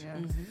selfish. Yeah.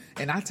 Mm-hmm.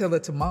 And I tell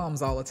it to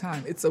moms all the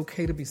time. It's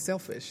okay to be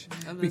selfish.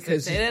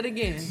 Because say that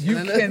again.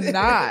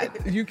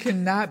 You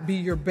cannot be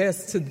your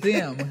best to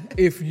them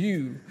if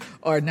you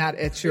are not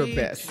at your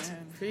best.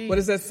 What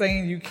is that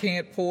saying? You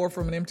can't pour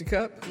from an empty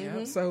cup?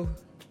 Mm-hmm. So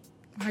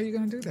how are you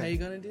going to do that? How are you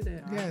going to do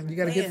that? Yeah, you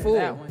got to get full.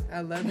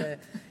 I love that.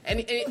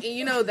 And,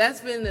 you know,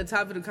 that's been the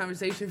top of the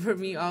conversation for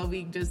me all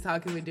week, just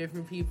talking with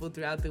different people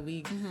throughout the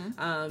week,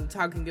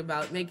 talking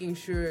about making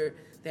sure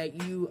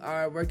that you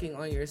are working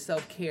on your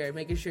self-care,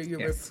 making sure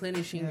you're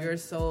replenishing your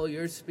soul,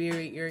 your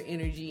spirit, your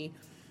energy,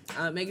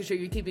 making sure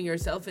you're keeping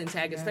yourself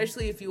intact,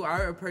 especially if you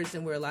are a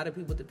person where a lot of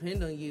people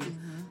depend on you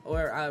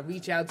or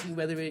reach out to you,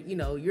 whether it, you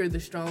know, you're the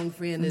strong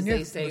friend, as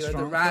they say, or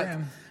the rock.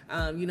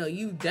 You know,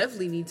 you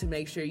definitely need to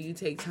make sure you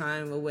take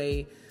time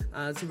away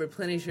to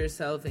replenish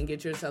yourself and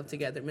get yourself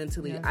together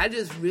mentally. I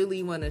just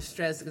really want to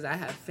stress, because I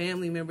have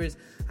family members,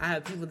 I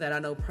have people that I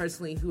know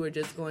personally who are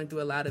just going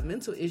through a lot of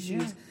mental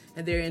issues,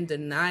 and they're in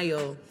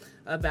denial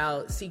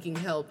about seeking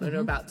help and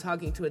about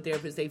talking to a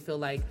therapist. They feel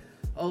like,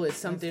 oh, it's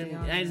something,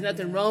 there's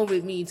nothing wrong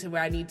with me to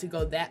where I need to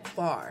go that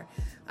far.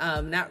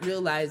 Not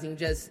realizing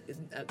just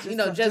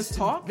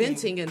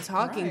venting and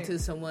talking to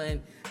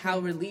someone, how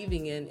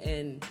relieving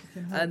and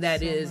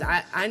that is.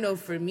 I know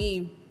for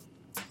me,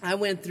 I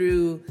went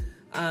through,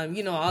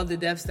 you know, all the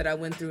deaths that I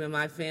went through in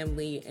my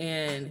family,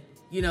 and,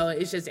 you know,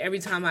 it's just every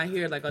time I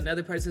hear like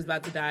another person's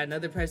about to die,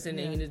 another person,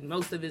 and you know,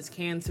 most of it's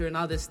cancer and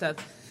all this stuff,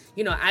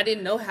 you know, I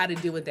didn't know how to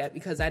deal with that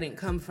because I didn't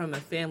come from a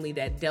family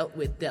that dealt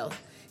with death.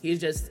 He's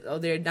just, oh,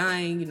 they're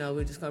dying, you know,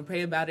 we're just going to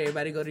pray about it.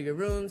 Everybody go to your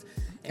rooms.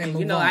 And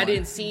you know, I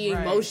didn't see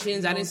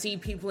emotions. I didn't see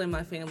people in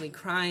my family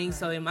crying.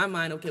 So in my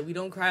mind, okay, we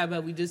don't cry about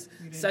it. We just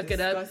suck it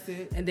up.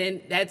 And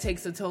then that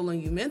takes a toll on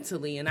you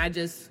mentally. And I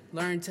just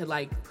learned to,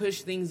 like,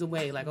 push things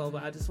away. Like, oh,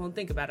 well, I just won't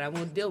think about it. I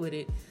won't deal with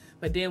it.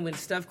 But then when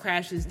stuff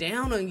crashes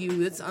down on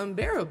you, it's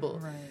unbearable.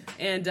 Right.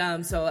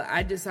 And so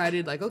I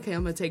decided, like, okay,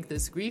 I'm going to take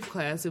this grief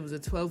class. It was a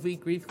 12-week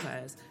grief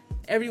class.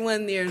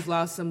 Everyone there has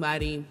lost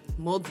somebody.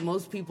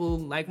 Most people,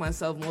 like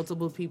myself,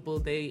 multiple people,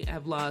 they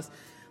have lost.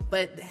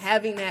 But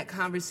having that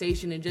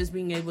conversation and just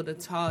being able to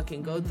talk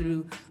and go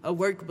through a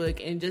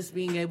workbook and just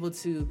being able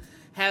to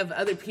have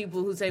other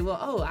people who say, well,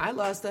 oh, I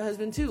lost a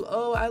husband too.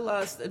 Oh, I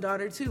lost a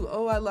daughter too.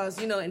 Oh, I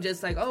lost, you know, and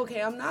just like, oh,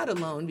 okay, I'm not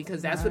alone,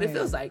 because that's what it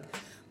feels like.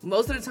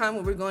 Most of the time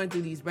when we're going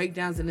through these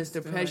breakdowns and this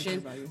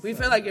depression, we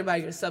feel like you're by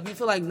yourself. You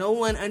feel like no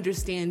one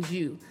understands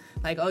you.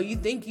 Like, oh, you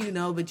think you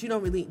know, but you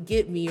don't really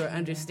get me or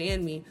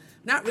understand me.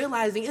 Not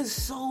realizing there's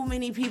so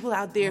many people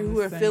out there who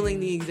are feeling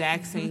the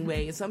exact same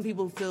way. And some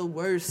people feel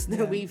worse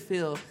than we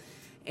feel.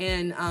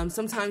 And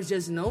sometimes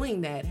just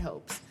knowing that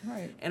helps.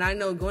 Right. And I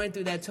know going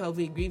through that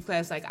 12-week grief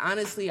class, like,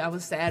 honestly, I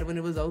was sad when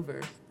it was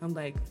over. I'm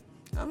like,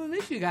 I'm going to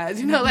miss you guys.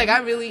 You know, like,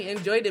 I really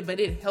enjoyed it, but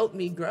it helped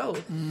me grow.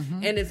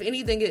 Mm-hmm. And if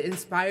anything, it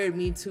inspired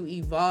me to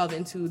evolve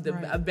into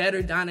a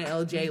better Donna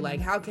LJ. Mm-hmm.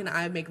 Like, how can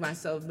I make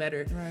myself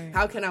better? Right.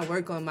 How can I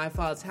work on my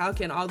faults? How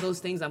can all those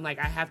things, I'm like,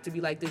 I have to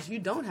be like this. You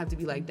don't have to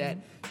be like that.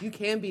 You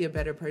can be a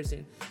better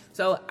person.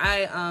 So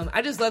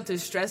I just love to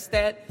stress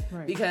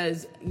that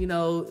because, you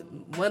know,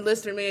 one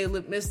listener may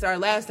have missed our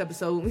last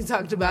episode when we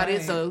talked about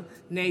it, so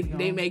they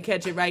may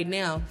catch it right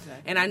now.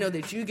 Exactly. And I know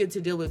that you get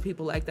to deal with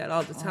people like that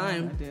all the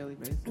time on a daily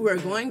basis, who are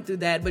going through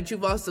that, but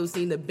you've also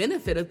seen the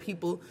benefit of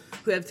people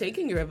who have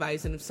taken your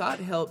advice and have sought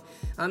help,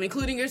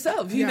 including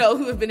yourself, you know,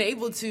 who have been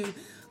able to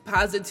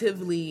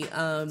positively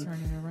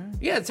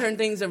turn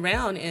things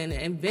around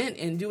and vent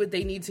and do what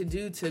they need to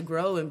do to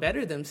grow and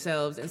better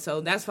themselves. And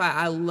so that's why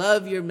I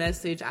love your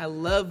message. I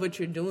love what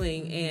you're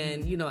doing.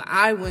 And,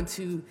 I want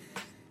to,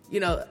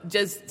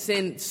 just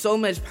send so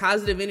much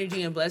positive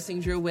energy and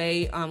blessings your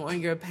way on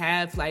your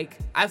path. Like,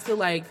 I feel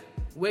like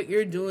what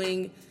you're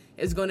doing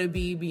is going to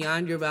be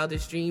beyond your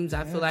wildest dreams.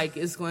 I feel like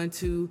it's going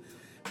to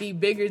be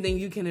bigger than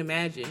you can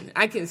imagine.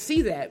 I can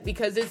see that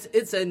because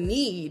it's a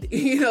need.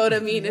 You know what I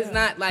mean? Yeah. It's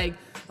not like,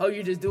 oh,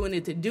 you're just doing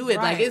it to do it.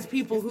 Right. Like, it's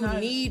people who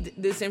need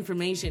this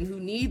information, who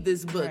need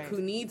this book, who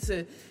need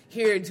to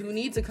hear it, who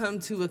need to come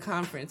to a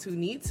conference, who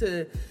need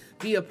to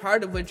be a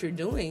part of what you're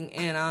doing.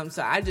 And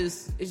so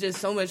it's just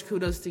so much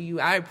kudos to you.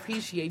 I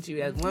appreciate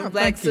you as one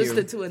black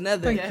sister to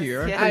another. Thank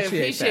you. I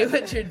appreciate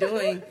what you're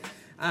doing.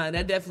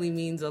 That definitely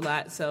means a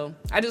lot. So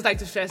I just like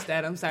to stress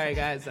that. I'm sorry,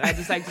 guys. I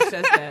just like to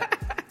stress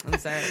that. I'm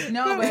sorry.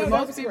 No, but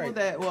most people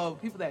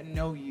people that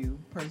know you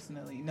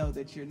personally know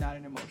that you're not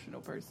an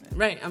emotional person.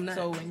 Right, I'm not.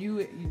 So when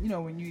you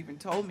even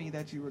told me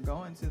that you were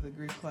going to the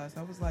grief class,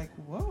 I was like,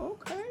 whoa,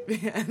 okay.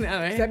 Yeah, I know,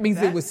 right? That means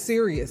it was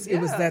serious. Yeah,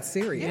 it was that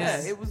serious.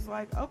 Yeah, it was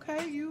like,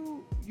 okay,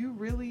 you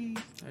really.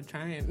 I'm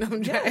trying.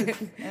 Yes.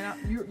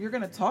 And you're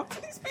going to talk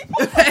to these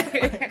people?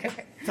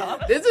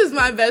 This is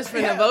my best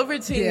friend of over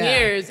 10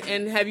 years,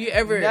 and have you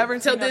ever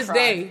till this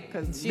day,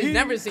 she's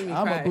never seen me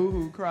cry. I'm a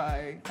boo-hoo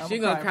cry.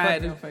 She's going to cry.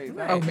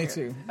 Oh, me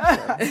too.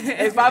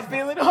 If I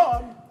feel it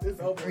on,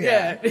 it's over.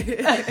 Yeah.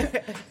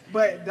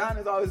 But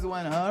Donna's always the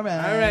one, all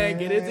right,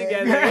 get it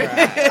together.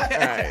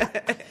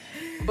 All right.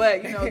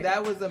 But,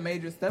 that was a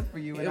major step for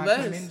you, and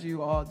I commend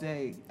you all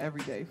day,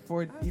 every day,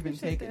 for even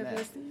taking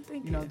that.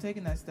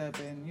 Taking that step.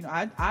 And,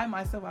 I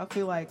myself, I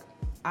feel like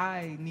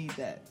I need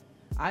that.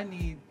 I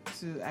need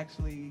to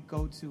actually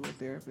go to a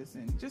therapist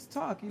and just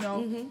talk,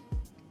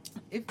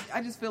 If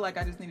I just feel like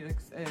I just needed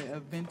a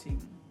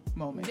venting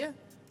moment. Yeah.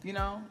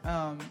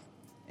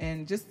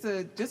 And just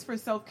for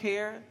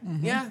self-care.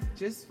 Mm-hmm. Yeah.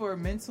 Just for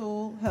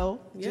mental health.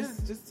 Yeah.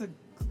 Just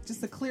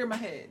to clear my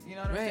head. You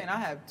know what I'm saying? I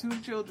have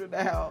 2 children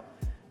now.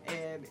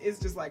 And it's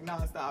just like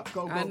nonstop.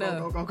 Go.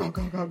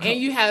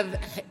 And you have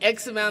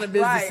X amount of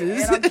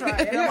businesses. Right. And I'm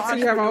trying. And I'm so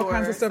you have all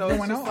kinds of stuff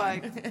going on.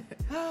 Like,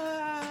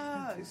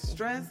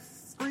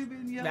 stress,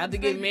 screaming. About to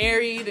get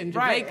married in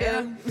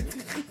Jamaica. Right.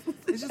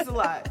 It's just a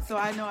lot. So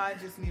I know I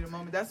just need a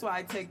moment. That's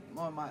why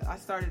I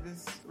started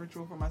this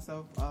ritual for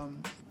myself.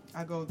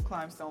 I go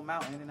climb Stone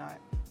Mountain, and I,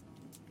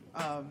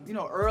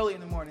 early in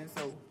the morning,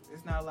 so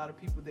there's not a lot of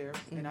people there,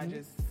 and I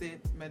just sit,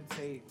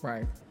 meditate.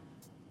 Right.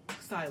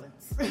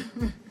 Silence.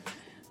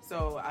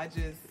 So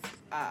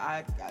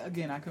I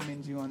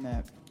commend you on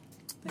that.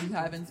 You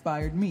have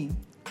inspired me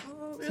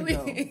to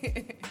go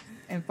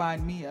and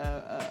find me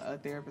a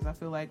therapist. I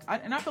feel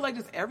like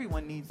just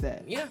everyone needs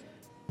that. Yeah.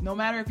 No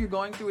matter if you're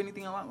going through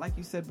anything a lot, like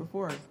you said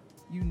before,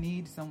 you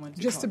need someone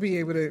to be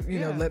able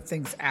to, let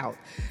things out.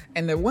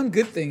 And the one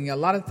good thing, a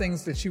lot of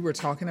things that you were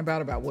talking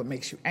about what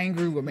makes you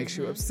angry, what makes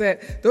you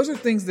upset, those are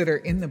things that are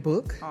in the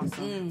book.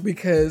 Awesome.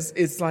 Because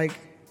it's like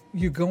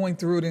you're going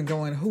through it and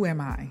going, who am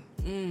I?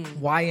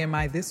 Why am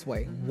I this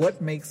way?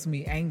 What makes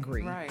me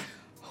angry? Right.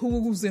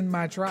 Who's in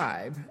my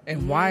tribe,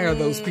 and why are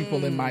those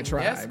people in my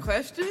tribe? Yes,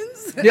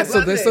 questions. Yeah,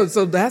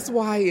 so that's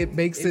why it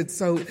makes it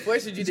so. It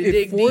forces you to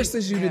dig. It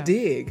forces you to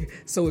dig.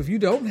 So if you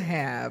don't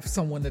have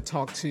someone to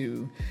talk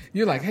to,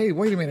 you're like, hey,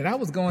 wait a minute, I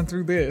was going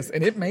through this,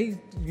 and it may,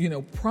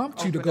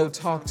 prompt you to go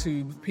talk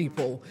to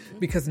people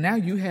because now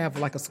you have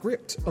like a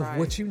script of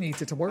what you need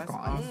to work on.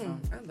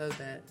 Awesome. I love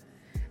that,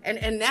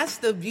 and that's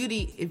the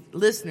beauty,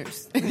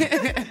 listeners.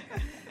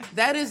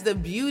 That is the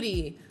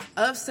beauty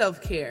of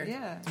self-care.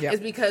 Yeah.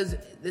 It's because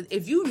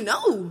if if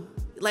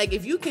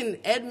you can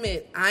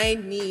admit, I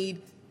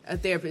need a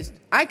therapist,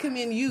 I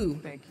commend you.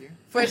 Thank you.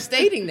 For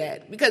stating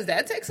that, because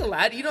that takes a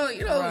lot. These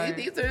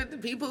are the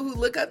people who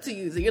look up to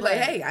you. So you're like,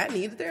 hey, I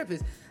need a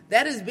therapist.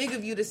 That is big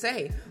of you to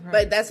say,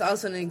 but that's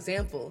also an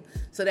example.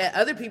 So that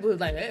other people who's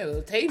like, hey,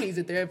 well, Tay needs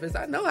a therapist.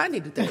 I know I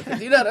need a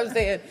therapist. You know what I'm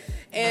saying?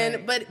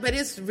 And but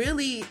it's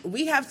really,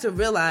 we have to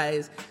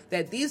realize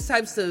that these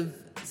types of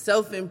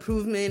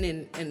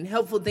self-improvement and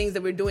helpful things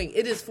that we're doing,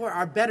 it is for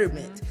our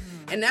betterment.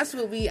 And that's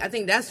what I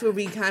think that's where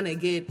we kind of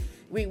get,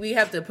 we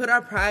have to put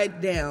our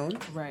pride down.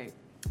 Right.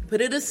 Put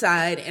it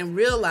aside and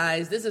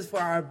realize this is for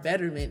our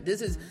betterment.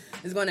 This is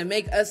going to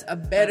make us a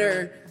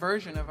better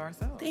version of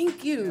ourselves.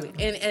 Thank you.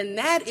 Yeah. And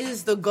that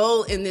is the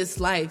goal in this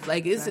life.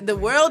 Like the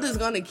world is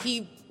going to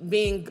keep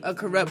being a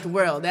corrupt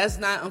world.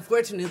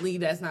 Unfortunately,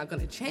 that's not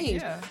going to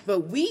change. Yeah.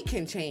 But we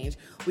can change.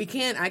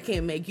 I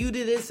can't make you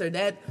do this or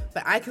that,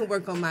 but I can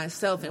work on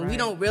myself. And we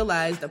don't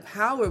realize the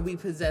power we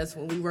possess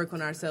when we work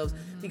on ourselves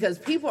because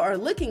people are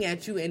looking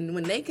at you, and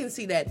when they can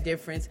see that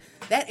difference,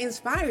 that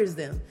inspires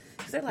them.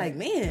 Because they're like,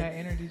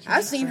 man,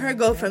 I've seen her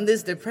go from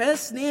this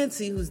depressed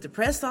Nancy, who's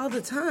depressed all the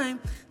time,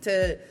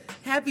 to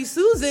happy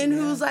Susan,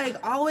 who's like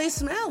always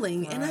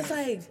smiling. And I was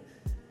like,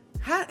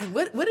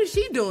 what is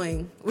she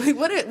doing?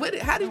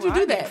 How did you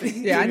do that?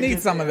 Yeah, I need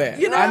some of that.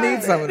 I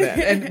need some of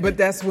that. But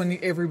that's when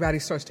everybody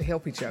starts to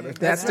help each other.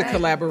 That's the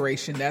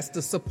collaboration. That's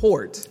the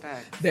support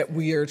that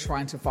we are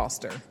trying to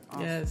foster.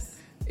 Yes.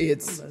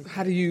 It's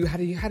how do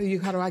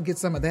I get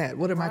some of that?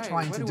 What am I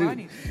trying to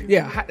do?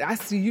 Yeah, I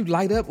see you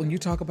light up when you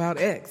talk about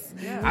X.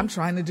 Yeah. I'm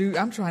trying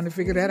to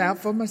figure that out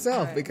for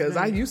myself because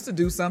I used to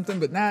do something,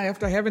 but now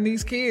after having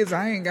these kids,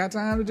 I ain't got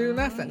time to do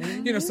nothing.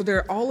 Mm-hmm. So there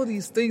are all of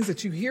these things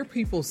that you hear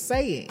people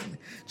saying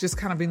just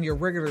kind of in your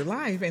regular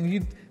life,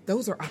 and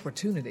those are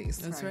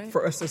opportunities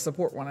for us to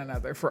support one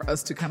another, for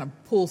us to kind of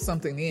pull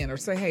something in or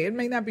say, hey, it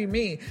may not be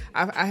me.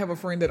 I have a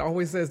friend that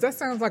always says, that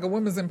sounds like a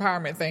women's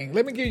empowerment thing.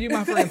 Let me give you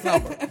my friend's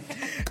number.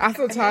 I'm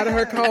so tired of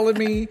her calling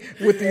me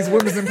with these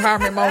women's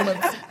empowerment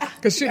moments.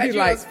 Because she'd be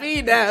like,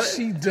 she does.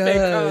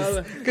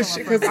 Because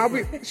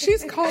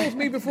she's called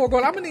me before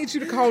going, I'm going to need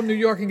you to call New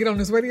York and get on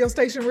this radio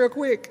station real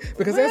quick.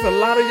 Because there's a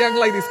lot of young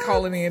ladies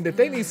calling in that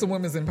they need some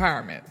women's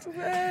empowerment.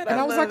 And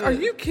I was like, are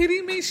you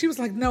kidding me? She was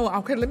like, no,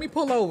 okay, let me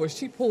pull over.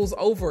 She pulls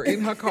over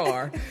in her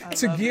car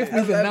to give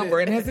me the number.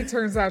 And as it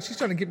turns out, she's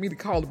trying to get me to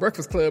call the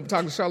Breakfast Club and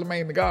talk to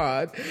Charlamagne the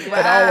God and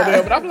all of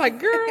them. But I'm like,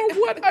 girl,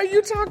 what are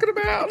you talking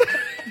about?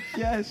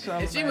 Yes,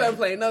 Charlamagne. She wasn't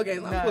playing no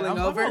games. I'm pulling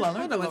over.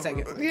 Hold on 1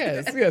 second.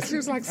 Yes. She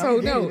was like, so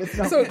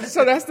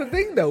that's the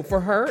thing though. For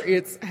her,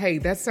 it's, hey,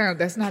 that's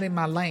not in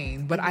my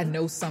lane, but I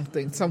know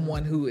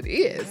someone who it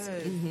is.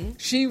 Mm-hmm.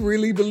 She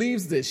really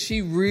believes this.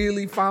 She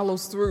really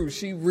follows through.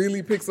 She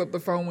really picks up the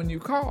phone when you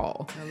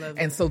call. I love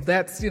and it. so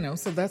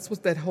that's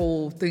what that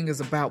whole thing is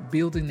about,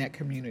 building that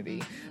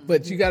community.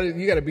 But you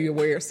gotta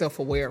be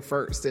self-aware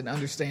first and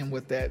understand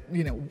what that,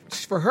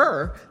 for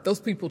her, those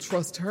people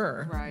trust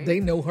her. Right. They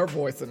know her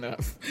voice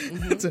enough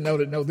to know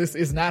that no, this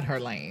is not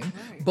her lane.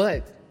 Right.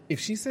 But if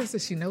she says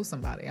that she knows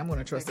somebody, I'm going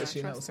to trust that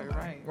she knows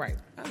somebody. Right.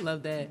 I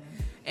love that.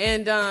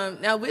 And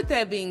now with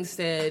that being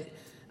said,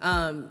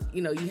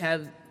 you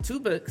have 2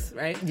 books,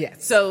 right?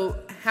 Yes. So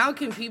how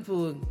can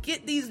people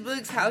get these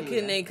books? How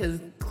can they?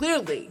 Because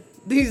clearly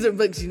these are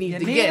books you need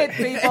to get. You need it,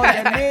 people.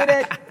 You need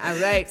it. All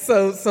right.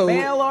 So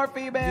male or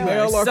female.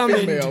 Male or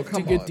summoned female,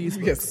 come to get on. these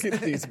books. Yes,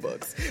 get these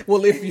books.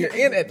 Well, if you're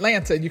in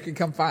Atlanta, you can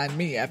come find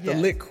me at the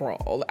Lit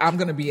Crawl. I'm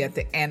going to be at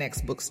the Annex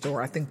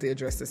Bookstore. I think the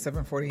address is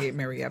 748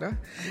 Marietta.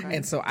 Okay.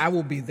 And so I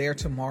will be there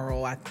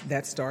tomorrow.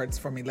 That starts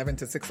from 11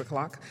 to 6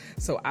 o'clock.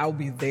 So I'll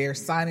be there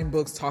signing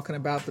books, talking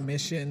about the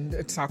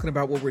mission, talking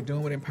about what we're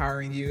doing with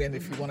Empowering You. And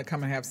if you want to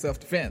come and have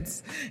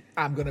self-defense,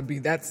 I'm going to be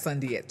that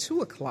Sunday at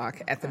 2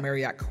 o'clock at the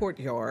Marriott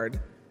Courtyard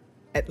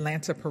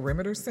Atlanta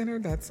Perimeter Center.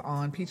 That's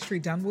on Peachtree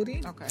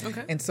Dunwoody.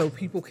 Okay. And so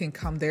people can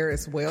come there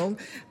as well.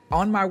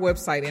 On my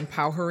website,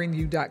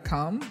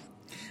 empoweringyou.com.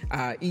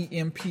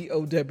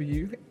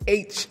 EMPOWHERING.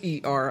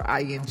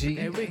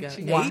 There we go.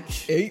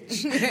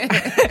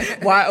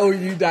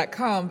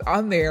 HYOU.com.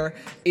 On there,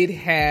 it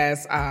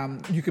has,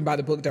 you can buy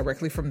the book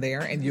directly from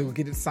there and you'll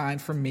get it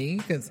signed from me.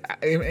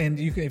 And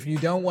you can, if you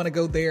don't want to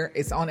go there,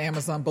 it's on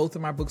Amazon. Both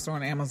of my books are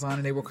on Amazon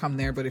and they will come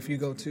there. But if you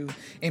go to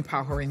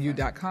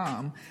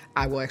empoweringyou.com,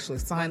 I will actually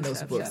sign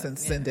those books and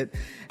send it.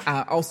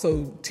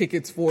 Also,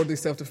 tickets for the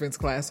self-defense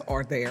class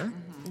are there.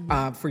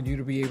 For you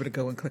to be able to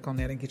go and click on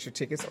that and get your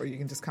tickets, or you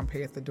can just come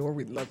pay at the door.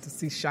 We'd love to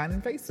see shining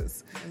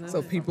faces.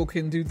 So people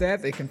can do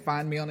that. They can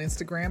find me on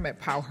Instagram at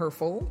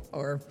PowHerful,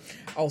 or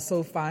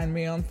also find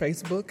me on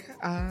Facebook,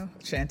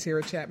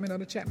 Shantira Chapman, or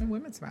the Chapman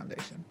Women's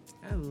Foundation.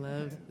 I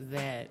love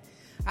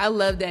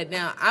that.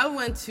 Now, I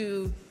want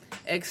to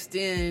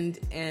extend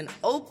an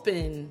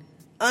open,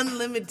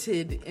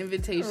 unlimited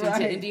invitation to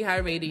Indie High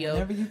Radio.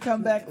 Whenever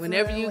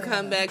you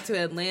come back to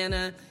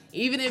Atlanta.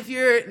 Even if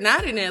you're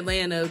not in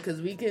Atlanta, because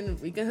we can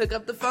hook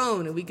up the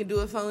phone and we can do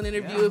a phone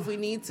interview if we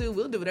need to.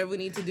 We'll do whatever we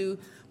need to do.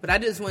 But I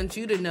just want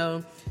you to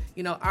know,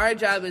 our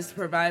job is to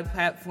provide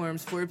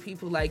platforms for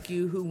people like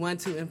you who want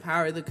to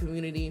empower the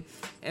community.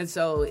 And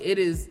so it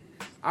is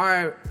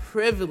our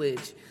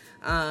privilege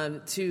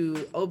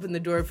to open the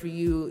door for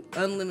you,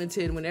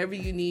 unlimited, whenever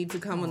you need to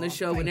come on the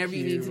show, whenever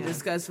you need to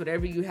discuss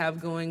whatever you have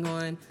going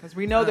on. Because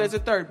we know there's a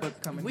 3rd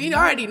book coming. We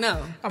already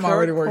know. I'm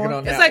already working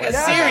on that. It's like a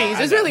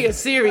series. It's really a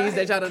series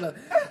that y'all don't know.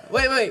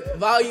 Wait.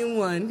 Volume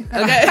 1.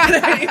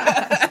 Okay.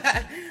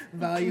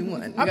 Volume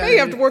 1. I may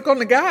have to work on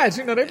the guides.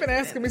 They've been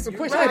asking me some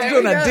questions. I have to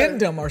do an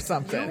addendum or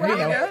something.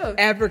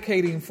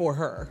 Advocating for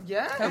her.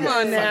 Yeah. Come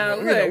on now.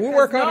 We'll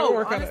work on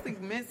it. Honestly,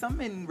 some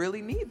men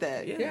really need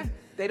that. Yeah.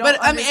 They don't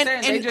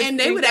understand. And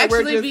they would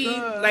actually be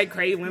like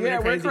crazy women. Yeah,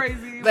 we're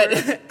crazy. But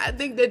I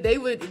think that they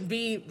would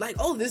be like,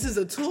 "Oh, this is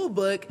a tool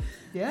book.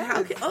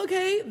 Yeah.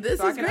 Okay, this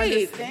is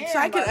great." So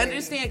I can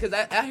understand,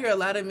 because I hear a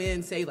lot of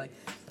men say like,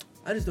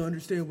 I just don't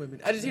understand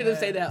women. I just hear them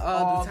say that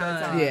all the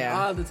time.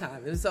 Yeah. All the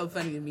time. It's so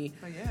funny to me.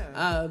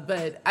 But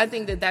but I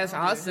think that's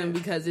awesome,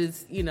 because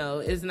it's,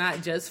 it's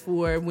not just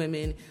for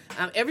women.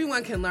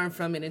 Everyone can learn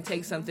from it and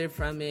take something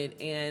from it.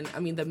 And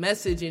the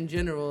message in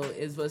general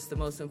is what's the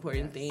most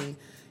important thing.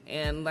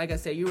 And like I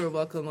said, you were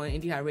welcome on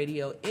Indie High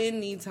Radio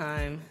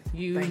anytime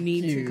you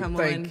need to come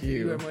on.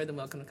 You are more than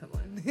welcome to come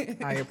on.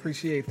 I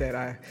appreciate that.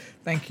 I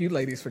thank you,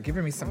 ladies, for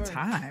giving me some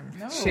time,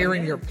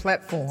 sharing your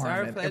platform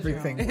and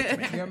everything with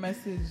me. Your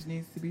message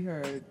needs to be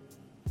heard.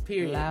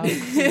 Period. Loud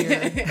and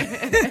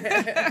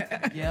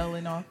clear.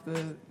 Yelling off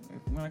when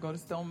I go to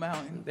Stone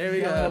Mountain. There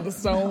we go. The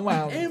Stone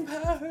Mountain.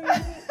 Empower.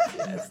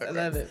 Yes, I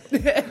love it.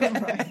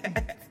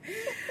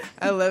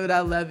 I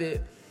love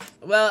it.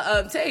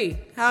 Well, Tay,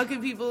 how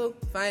can people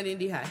find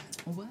Indie High?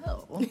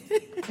 Well,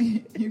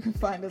 you can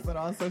find us on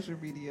all social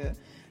media.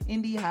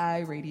 Indie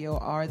High Radio,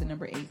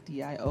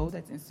 R8DIO.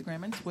 That's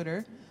Instagram and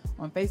Twitter.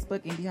 On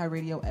Facebook, Indie High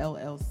Radio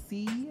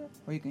LLC.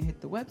 Or you can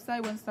hit the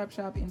website, one-stop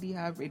shop,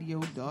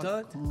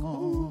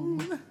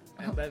 indiehighradio.com.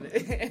 I love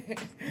it.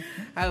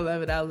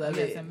 I love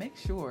it. And make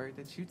sure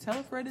that you tell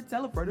a friend to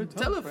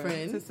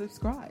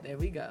subscribe. There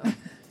we go.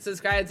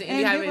 Subscribe to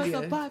Indie High Radio. And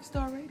give us a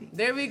 5-star rating.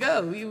 There we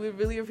go. We would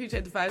really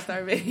appreciate the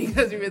 5-star rating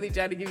because we really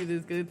try to give you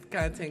this good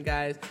content,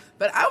 guys.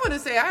 But I want to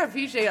say I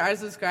appreciate our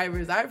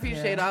subscribers. I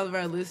appreciate all of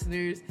our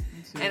listeners.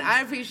 And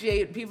I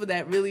appreciate people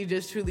that really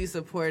just truly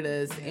support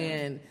us.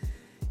 And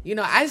you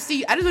know, I just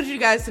want you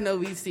guys to know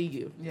we see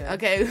you. Yeah.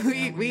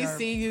 Okay? We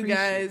see you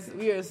guys.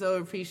 We are so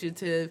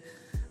appreciative.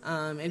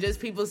 And just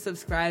people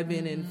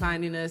subscribing and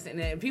finding us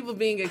and people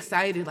being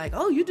excited, like,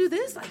 oh, you do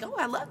this? Like, oh,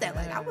 I love that.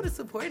 Like, I want to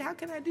support. How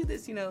can I do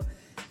this? You know,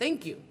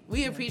 thank you.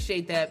 We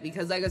appreciate that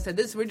because, like I said,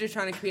 we're just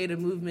trying to create a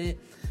movement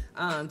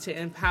to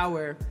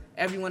empower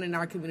everyone in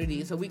our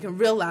community so we can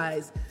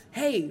realize,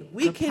 hey,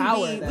 we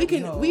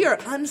are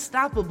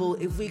unstoppable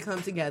if we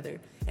come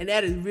together. And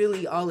that is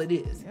really all it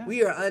is.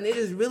 Yeah. It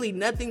is really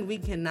nothing we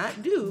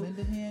cannot do. Lend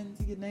a hand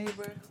to your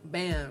neighbor.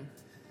 Bam.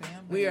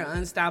 We are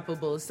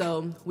unstoppable.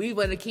 So we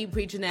want to keep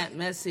preaching that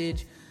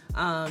message.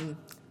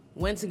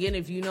 Once again,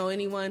 if you know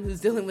anyone who's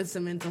dealing with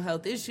some mental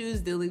health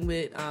issues, dealing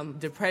with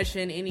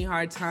depression, any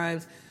hard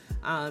times,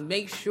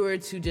 make sure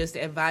to just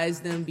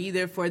advise them, be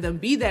there for them,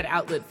 be that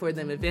outlet for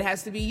them. If it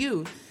has to be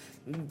you,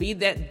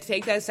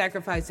 take that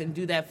sacrifice and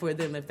do that for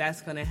them if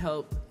that's going to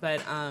help.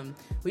 But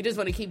we just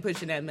want to keep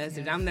pushing that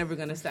message. I'm never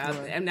going to stop.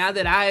 Sure. And now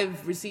that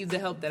I've received the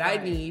help that I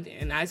need,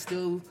 and I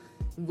still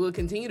will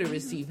continue to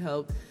receive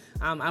help,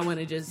 I want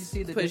to just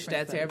push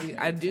that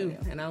to I do,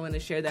 and I want to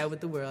share that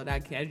with the world.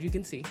 As you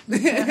can see,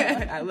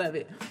 I love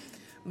it.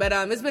 But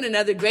it's been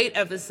another great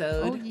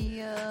episode of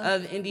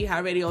Indie High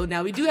Radio.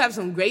 Now we do have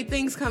some great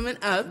things coming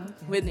up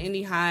with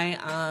Indie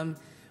High.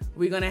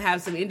 We're going to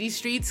have some Indie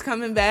Streets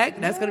coming back.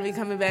 That's going to be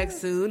coming back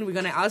soon. We're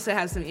going to also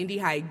have some Indie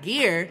High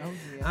gear.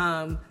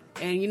 And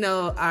you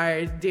know,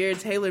 our dear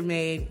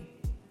TaylorMade,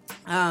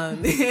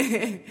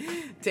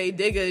 Tay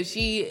Digga,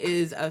 she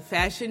is a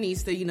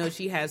fashionista. You know,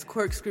 she has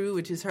Corkscrew,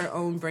 which is her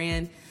own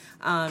brand.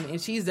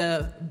 And she's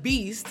a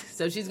beast.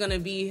 So she's going to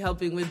be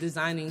helping with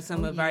designing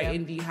some of our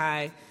Indie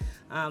High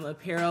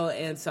apparel.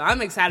 And so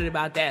I'm excited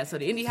about that. So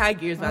the Indie High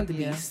gear is about to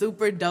be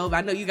super dope.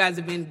 I know you guys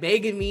have been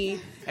begging me.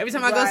 Every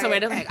time I go somewhere,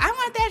 they're like, I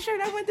want that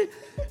shirt. I want this.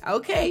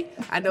 Okay.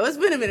 I know it's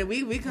been a minute.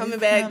 We coming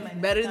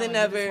back better than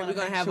ever. We're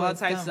going to have all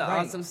types of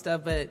awesome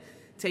stuff. But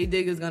Tay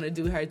Digga's going to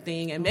do her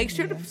thing. And make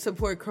sure to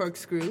support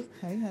Corkscrew.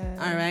 Hey.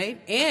 All right.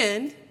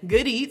 And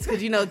Good Eats,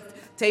 because, you know,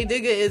 Tay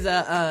Digga is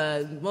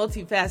a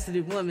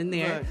multifaceted woman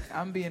there. Look,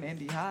 I'm being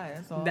Indie High.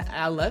 That's all.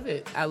 I love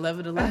it. I love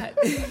it a lot.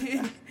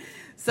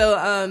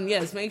 So,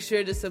 yes, make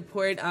sure to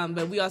support.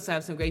 But we also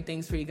have some great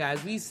things for you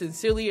guys. We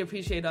sincerely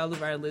appreciate all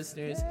of our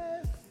listeners.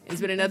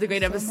 It's been another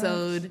great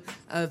episode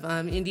of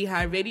Indie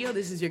High Radio.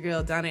 This is your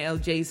girl, Donna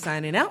LJ,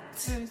 signing out.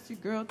 It's your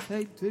girl,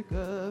 Tay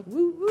Digga.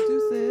 Woo-woo.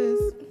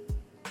 Deuces.